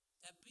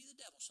 That would be the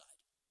devil's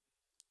side.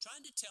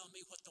 Trying to tell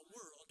me what the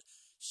world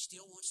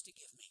still wants to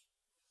give me.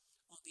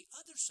 On the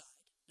other side,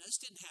 now this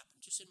didn't happen,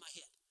 just in my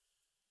head.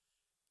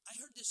 I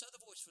heard this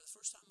other voice for the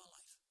first time in my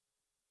life.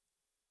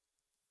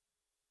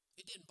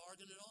 It didn't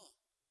bargain at all.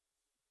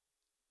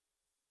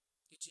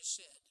 It just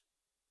said,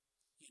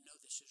 you know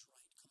this is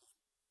right, come on.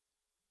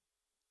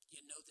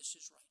 You know this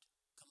is right,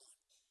 come on.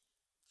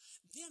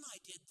 Then I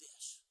did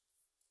this.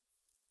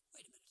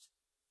 Wait a minute,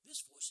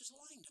 this voice is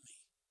lying to me.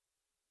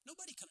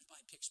 Nobody comes by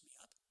and picks me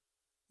up.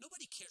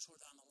 Nobody cares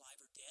whether I'm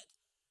alive or dead.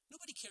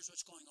 Nobody cares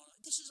what's going on.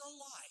 This is a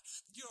lie.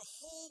 Your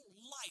whole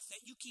life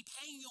that you keep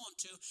hanging on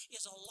to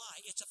is a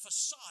lie. It's a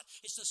facade.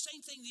 It's the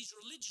same thing these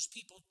religious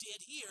people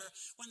did here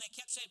when they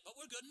kept saying, but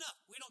we're good enough.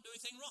 We don't do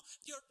anything wrong.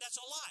 That's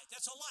a lie.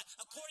 That's a lie.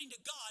 According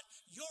to God,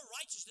 your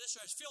righteousness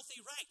is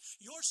filthy rank.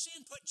 Your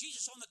sin put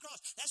Jesus on the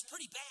cross. That's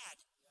pretty bad.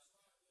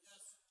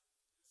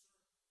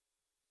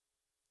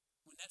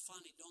 When that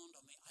finally dawned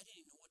on me, I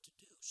didn't even know what to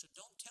do. So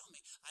don't tell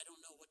me I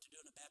don't know what to do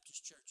in a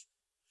Baptist church.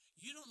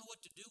 You don't know what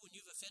to do when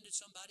you've offended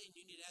somebody and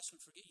you need to ask them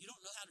to forgive. You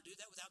don't know how to do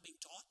that without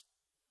being taught.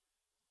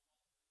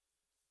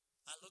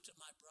 I looked at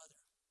my brother.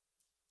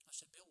 I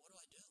said, Bill, what do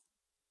I do?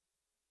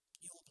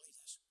 You won't believe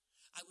this.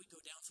 I would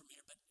go down from here,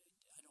 but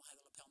I don't have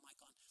the lapel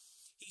mic on.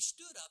 He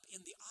stood up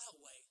in the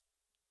aisleway.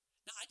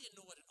 Now, I didn't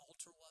know what an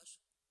altar was.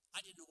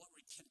 I didn't know what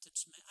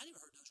repentance meant. I never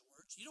heard those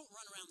words. You don't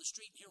run around the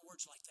street and hear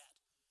words like that.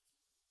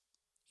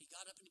 He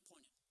got up and he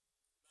pointed.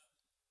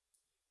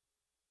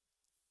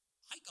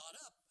 I got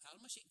up out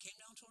of my seat and came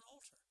down to an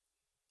altar.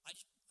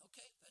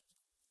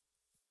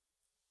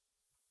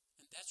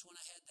 And that's when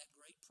I had that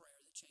great prayer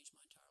that changed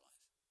my entire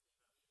life.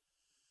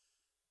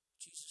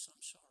 Jesus, I'm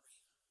sorry.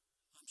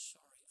 I'm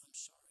sorry. I'm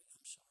sorry.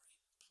 I'm sorry.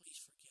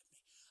 Please forgive me.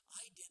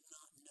 I did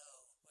not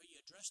know. Well, you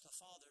address the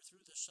Father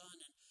through the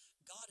Son, and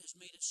God has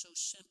made it so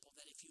simple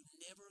that if you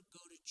never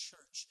go to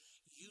church,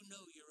 you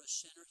know you're a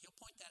sinner. He'll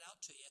point that out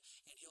to you,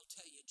 and he'll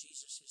tell you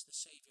Jesus is the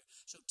Savior.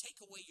 So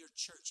take away your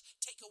church.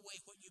 Take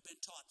away what you've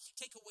been taught.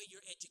 Take away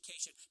your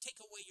education.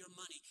 Take away your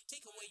money.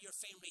 Take away your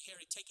family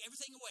heritage. Take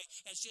everything away.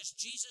 It's just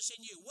Jesus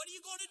in you. What are you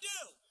going to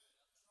do?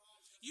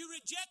 You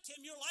reject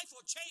him, your life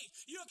will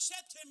change. You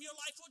accept him, your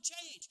life will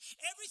change.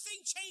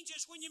 Everything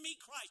changes when you meet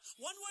Christ.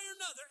 One way or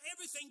another,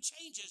 everything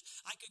changes.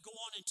 I could go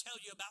on and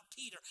tell you about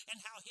Peter and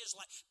how his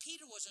life.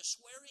 Peter was a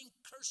swearing,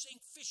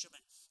 cursing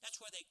fisherman. That's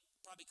where they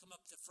probably come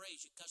up with the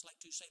phrase, you cuss like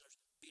two sailors,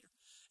 Peter.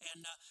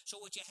 And so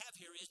what you have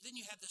here is, then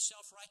you have the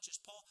self-righteous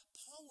Paul.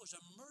 Paul was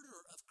a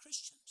murderer of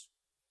Christians.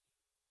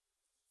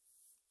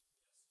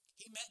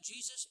 He met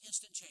Jesus,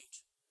 instant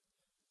change.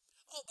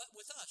 Oh, but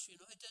with us, it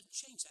doesn't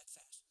change that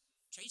fast.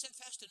 Changed that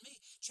fast in me.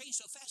 Changed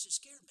so fast it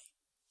scared me.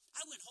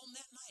 I went home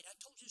that night. I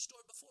told you the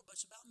story before, but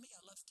it's about me.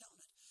 I love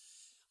telling it.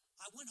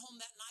 I went home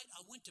that night.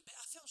 I went to bed.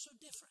 I felt so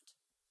different.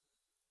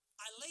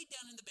 I laid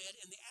down in the bed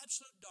in the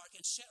absolute dark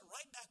and sat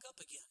right back up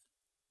again.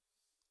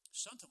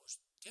 Something was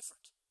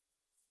different.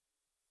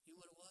 You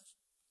know what it was?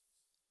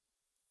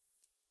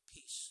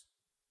 Peace.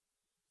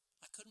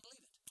 I couldn't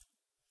believe it.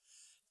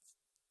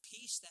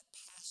 Peace that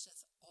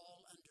passeth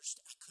all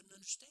understanding. I couldn't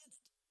understand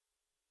it.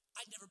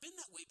 I'd never been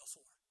that way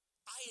before.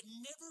 I had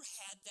never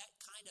had that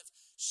kind of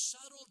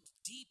subtle,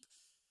 deep,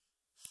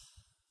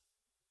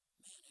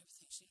 man,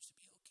 everything seems to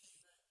be okay.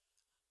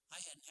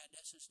 I hadn't had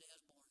that since the day I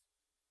was born.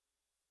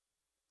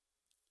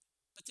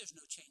 But there's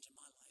no change in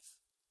my life.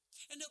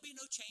 And there'll be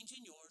no change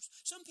in yours.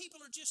 Some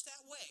people are just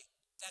that way.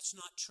 That's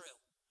not true.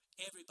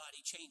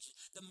 Everybody changes.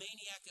 The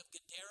maniac of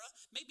Gadara,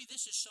 maybe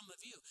this is some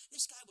of you.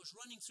 This guy was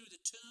running through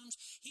the tombs.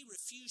 He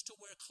refused to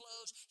wear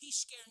clothes. He's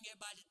scaring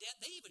everybody to death.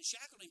 They even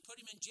shackled him,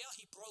 put him in jail.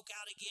 He broke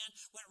out again,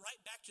 went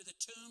right back to the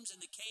tombs and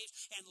the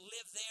caves and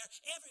lived there.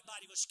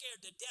 Everybody was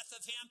scared to death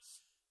of him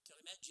until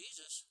he met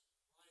Jesus.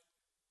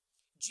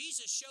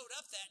 Jesus showed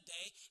up that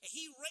day, and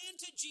he ran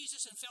to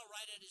Jesus and fell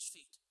right at his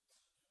feet.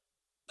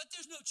 But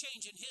there's no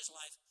change in his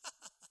life.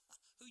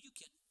 Who you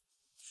kidding?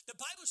 The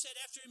Bible said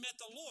after he met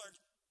the Lord,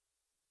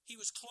 he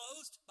was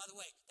clothed. By the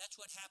way, that's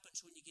what happens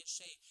when you get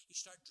saved. You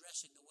start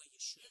dressing the way you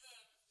should.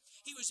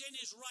 He was in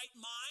his right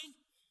mind.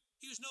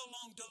 He was no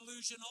longer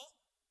delusional.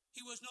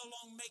 He was no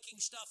longer making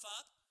stuff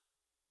up.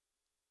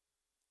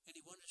 And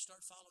he wanted to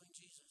start following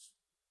Jesus.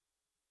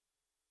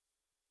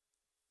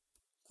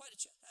 Quite a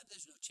change.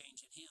 There's no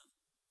change in him.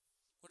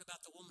 What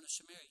about the woman of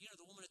Samaria? You know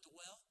the woman at the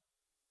well?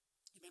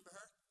 You remember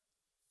her?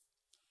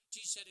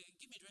 Jesus said,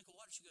 give me a drink of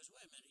water. She goes,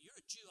 wait a minute, you're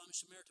a Jew, I'm a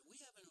Samaritan.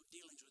 We have no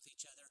dealings with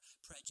each other,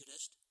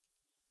 prejudiced.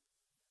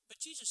 But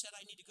Jesus said,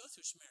 I need to go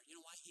through Samaria. You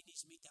know why? He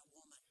needs to meet that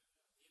woman.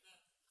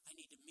 Amen. I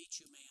need to meet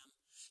you, ma'am.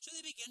 So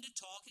they begin to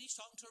talk, and he's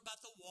talking to her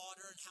about the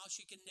water and how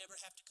she can never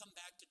have to come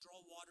back to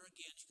draw water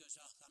again. She goes,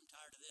 oh, I'm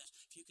tired of this.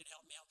 If you could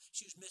help me out.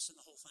 She was missing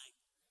the whole thing.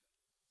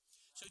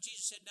 So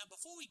Jesus said, now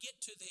before we get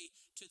to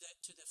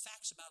the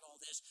facts about all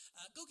this,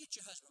 go get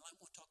your husband. I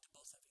want to talk to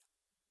both of you.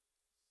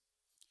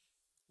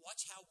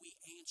 Watch how we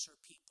answer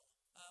people.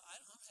 I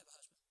don't have a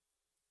husband.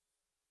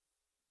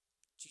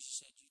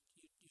 Jesus said,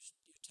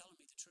 you're telling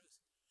me the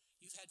truth.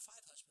 You've had 5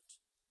 husbands.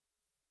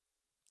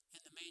 And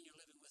the man you're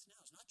living with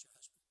now is not your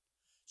husband.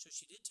 So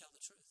she did tell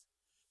the truth.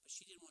 But but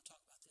she didn't want to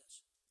talk about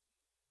this.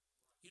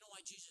 You know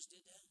why Jesus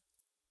did that?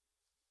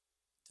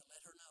 To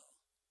let her know,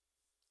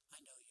 I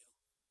know you.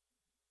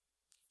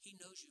 He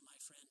knows you, my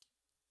friend.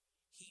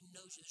 He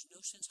knows you. There's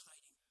no sense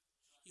hiding.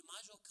 You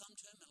might as well come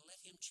to him and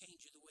let him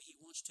change you the way he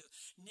wants to.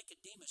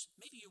 Nicodemus,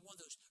 maybe you're one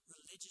of those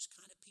religious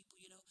kind of people,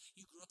 you know.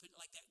 You grew up in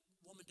like that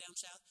woman down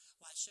south.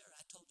 Why, sir,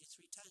 I told you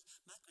 3 times,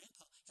 my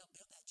grandpa helped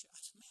build that church.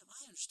 I said, ma'am,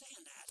 I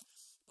understand that.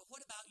 But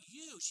what about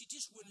you? She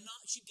just would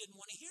not, she didn't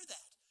want to hear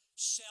that.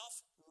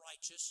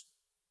 Self-righteous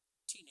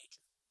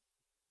teenager.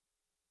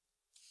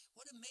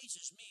 What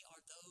amazes me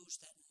are those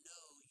that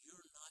know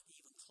you're not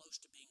even close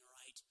to being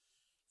right,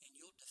 and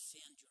you'll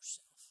defend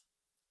yourself.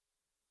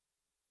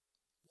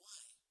 Why?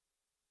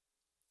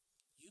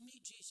 You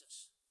meet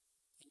Jesus,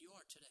 and you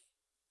are today.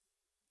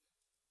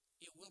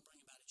 It will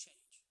bring about a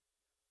change.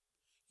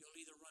 You'll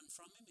either run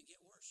from him and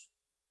get worse,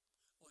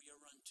 or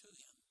you'll run to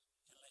him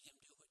and let him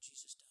do what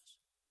Jesus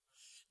does.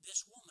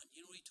 This woman,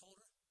 you know what he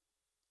told her?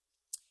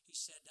 He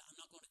said, I'm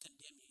not going to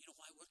condemn you. You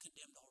know why? We're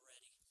condemned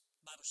already.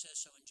 The Bible says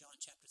so in John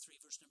chapter 3,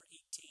 verse number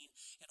 18,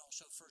 and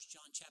also 1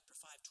 John chapter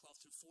 5,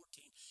 12 through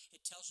 14.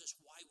 It tells us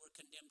why we're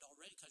condemned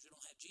already, because we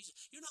don't have Jesus.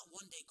 You're not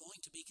one day going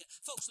to be,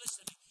 folks,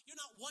 listen to me.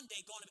 You're not one day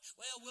going to be,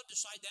 well, we'll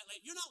decide that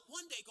later. You're not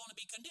one day going to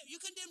be condemned.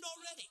 You're condemned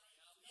already.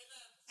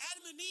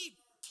 Adam and Eve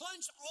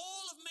plunged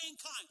all of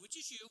mankind,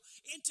 which is you,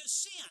 into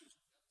sin.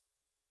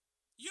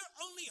 Your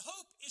only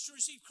hope is to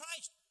receive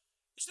Christ.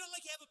 It's not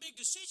like you have a big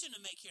decision to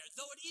make here,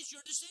 though it is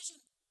your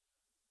decision.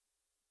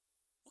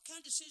 What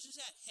kind of decision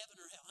is that? Heaven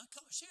or hell?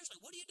 Seriously,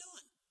 what are you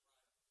doing?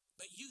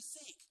 But you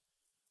think,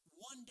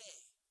 one day,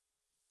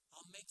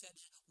 I'll make that.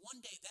 One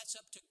day, that's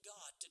up to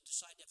God to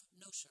decide.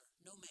 No, sir.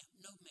 No, ma'am.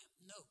 No, ma'am.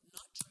 No,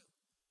 not true.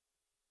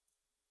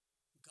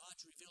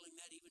 God's revealing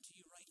that even to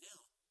you right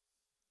now.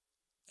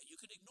 That you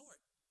could ignore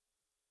it.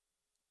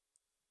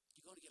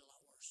 You're going to get a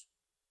lot worse.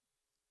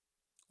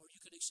 Or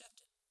you could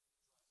accept it.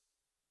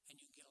 And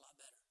you can get a lot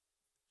better.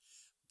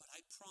 But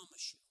I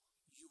promise you,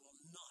 you will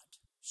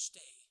not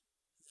stay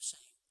the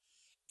same.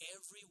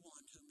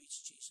 Everyone who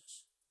meets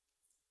Jesus,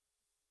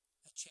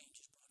 a change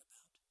is brought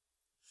about.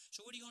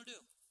 So what are you going to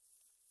do?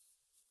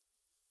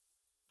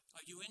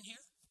 Are you in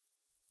here?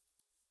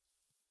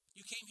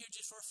 You came here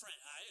just for a friend.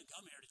 I didn't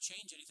come here to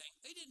change anything.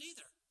 They didn't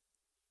either.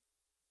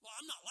 Well,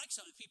 I'm not like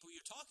some of the people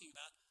you're talking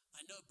about.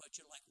 I know, but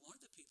you're like one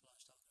of the people I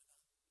was talking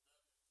about.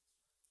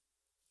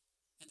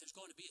 And there's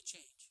going to be a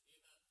change.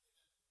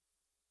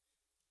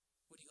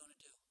 What are you going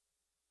to do?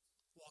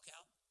 Walk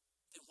out?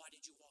 Then why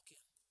did you walk in?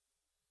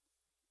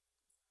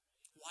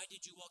 Why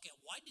did you walk in?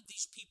 Why did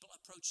these people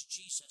approach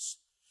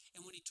Jesus?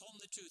 And when he told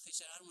them the truth, they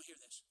said, I don't want to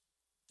hear this.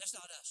 That's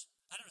not us.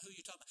 I don't know who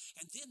you're talking about.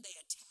 And then they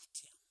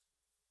attacked him.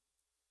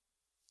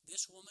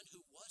 This woman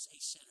who was a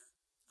sinner,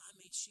 I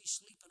mean,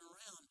 she's sleeping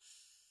around.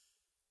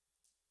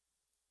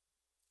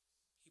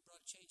 He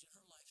brought a change in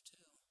her life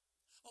too.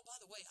 Oh,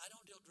 by the way, I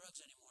don't deal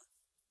drugs anymore.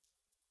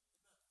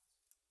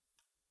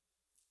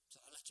 So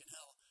I'll let you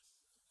know.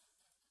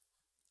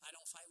 I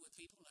don't fight with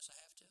people unless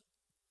I have to.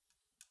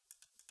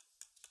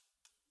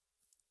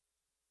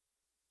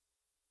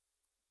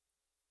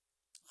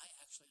 I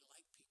actually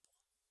like people.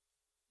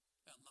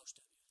 Well, most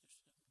of you.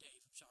 Dave,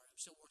 I'm sorry, I'm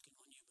still working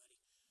on you,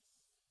 buddy.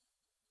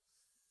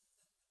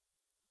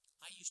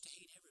 I used to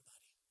hate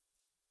everybody.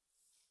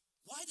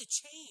 Why the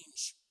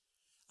change?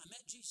 I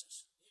met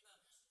Jesus.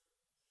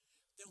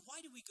 Then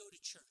why do we go to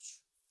church?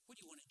 What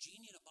do you want, a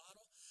genie in a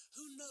bottle?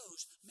 Who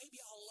knows?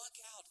 Maybe I'll luck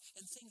out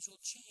and things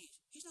will change.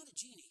 He's not a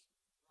genie.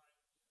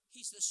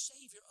 He's the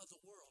Savior of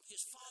the world.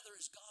 His Father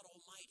is God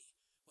Almighty.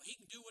 Well, he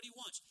can do what he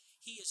wants.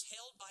 He is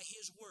held by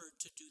his word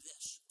to do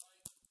this.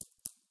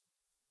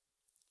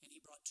 And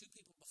he brought 2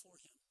 people before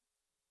him.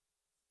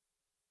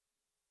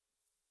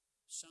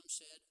 Some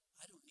said,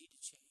 I don't need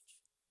to change.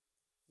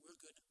 We're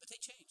good. But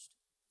they changed.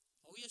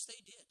 Oh, yes, they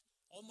did.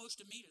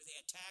 Almost immediately,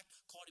 they attacked,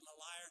 called him a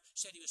liar,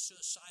 said he was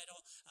suicidal,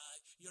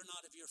 you're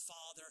not of your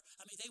father.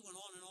 I mean, they went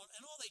on,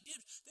 and all they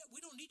did, we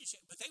don't need to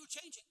change, but they were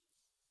changing.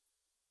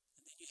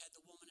 And then you had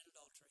the woman in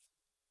adultery.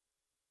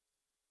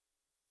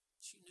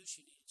 She knew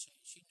she needed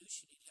change. She knew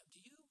she needed help.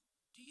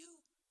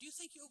 Do you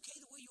think you're okay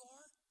the way you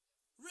are?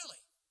 Really?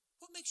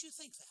 What makes you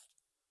think that?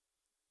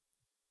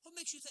 What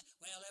makes you think,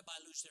 well,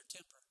 everybody lose their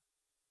temper.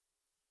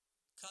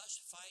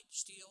 Cuss, fight,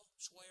 steal,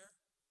 swear,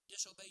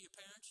 disobey your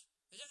parents.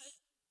 Is that it?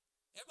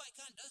 Everybody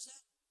kind of does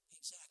that.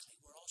 Exactly.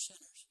 We're all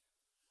sinners.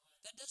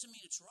 That doesn't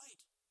mean it's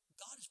right.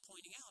 God is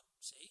pointing out,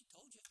 see,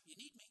 told you, you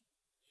need me.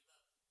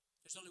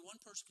 There's only one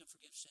person can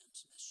forgive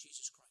sins, and that's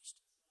Jesus Christ.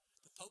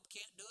 The Pope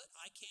can't do it.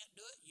 I can't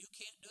do it. You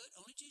can't do it.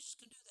 Only Jesus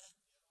can do that.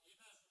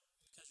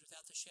 Because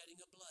without the shedding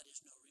of blood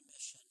is no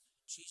remission.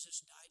 Jesus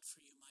died for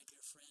you, my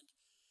dear friend,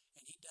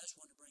 and he does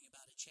want to bring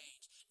about a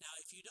change. Now,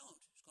 if you don't,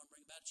 it's going to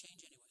bring about a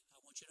change anyway. I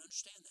want you to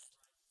understand that.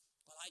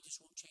 Well, I just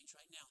won't change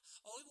right now.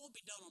 Oh, it won't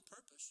be done on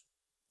purpose.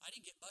 I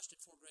didn't get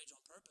busted 4 grades on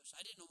purpose.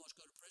 I didn't almost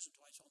go to prison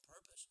twice on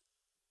purpose.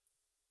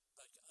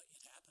 But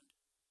it happened.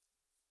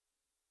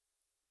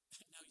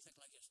 Now you think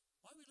like this.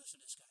 Why do we listen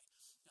to this guy?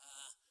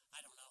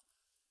 I don't know.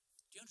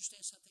 Do you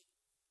understand something?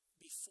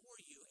 before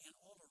you and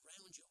all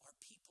around you are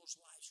people's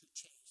lives who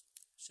changed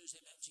as soon as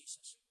they met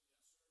Jesus.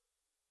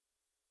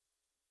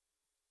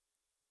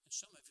 And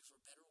some of you for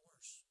better or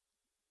worse.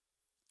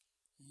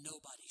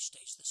 Nobody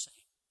stays the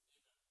same.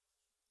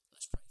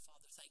 Let's pray.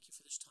 Father, thank you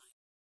for this time.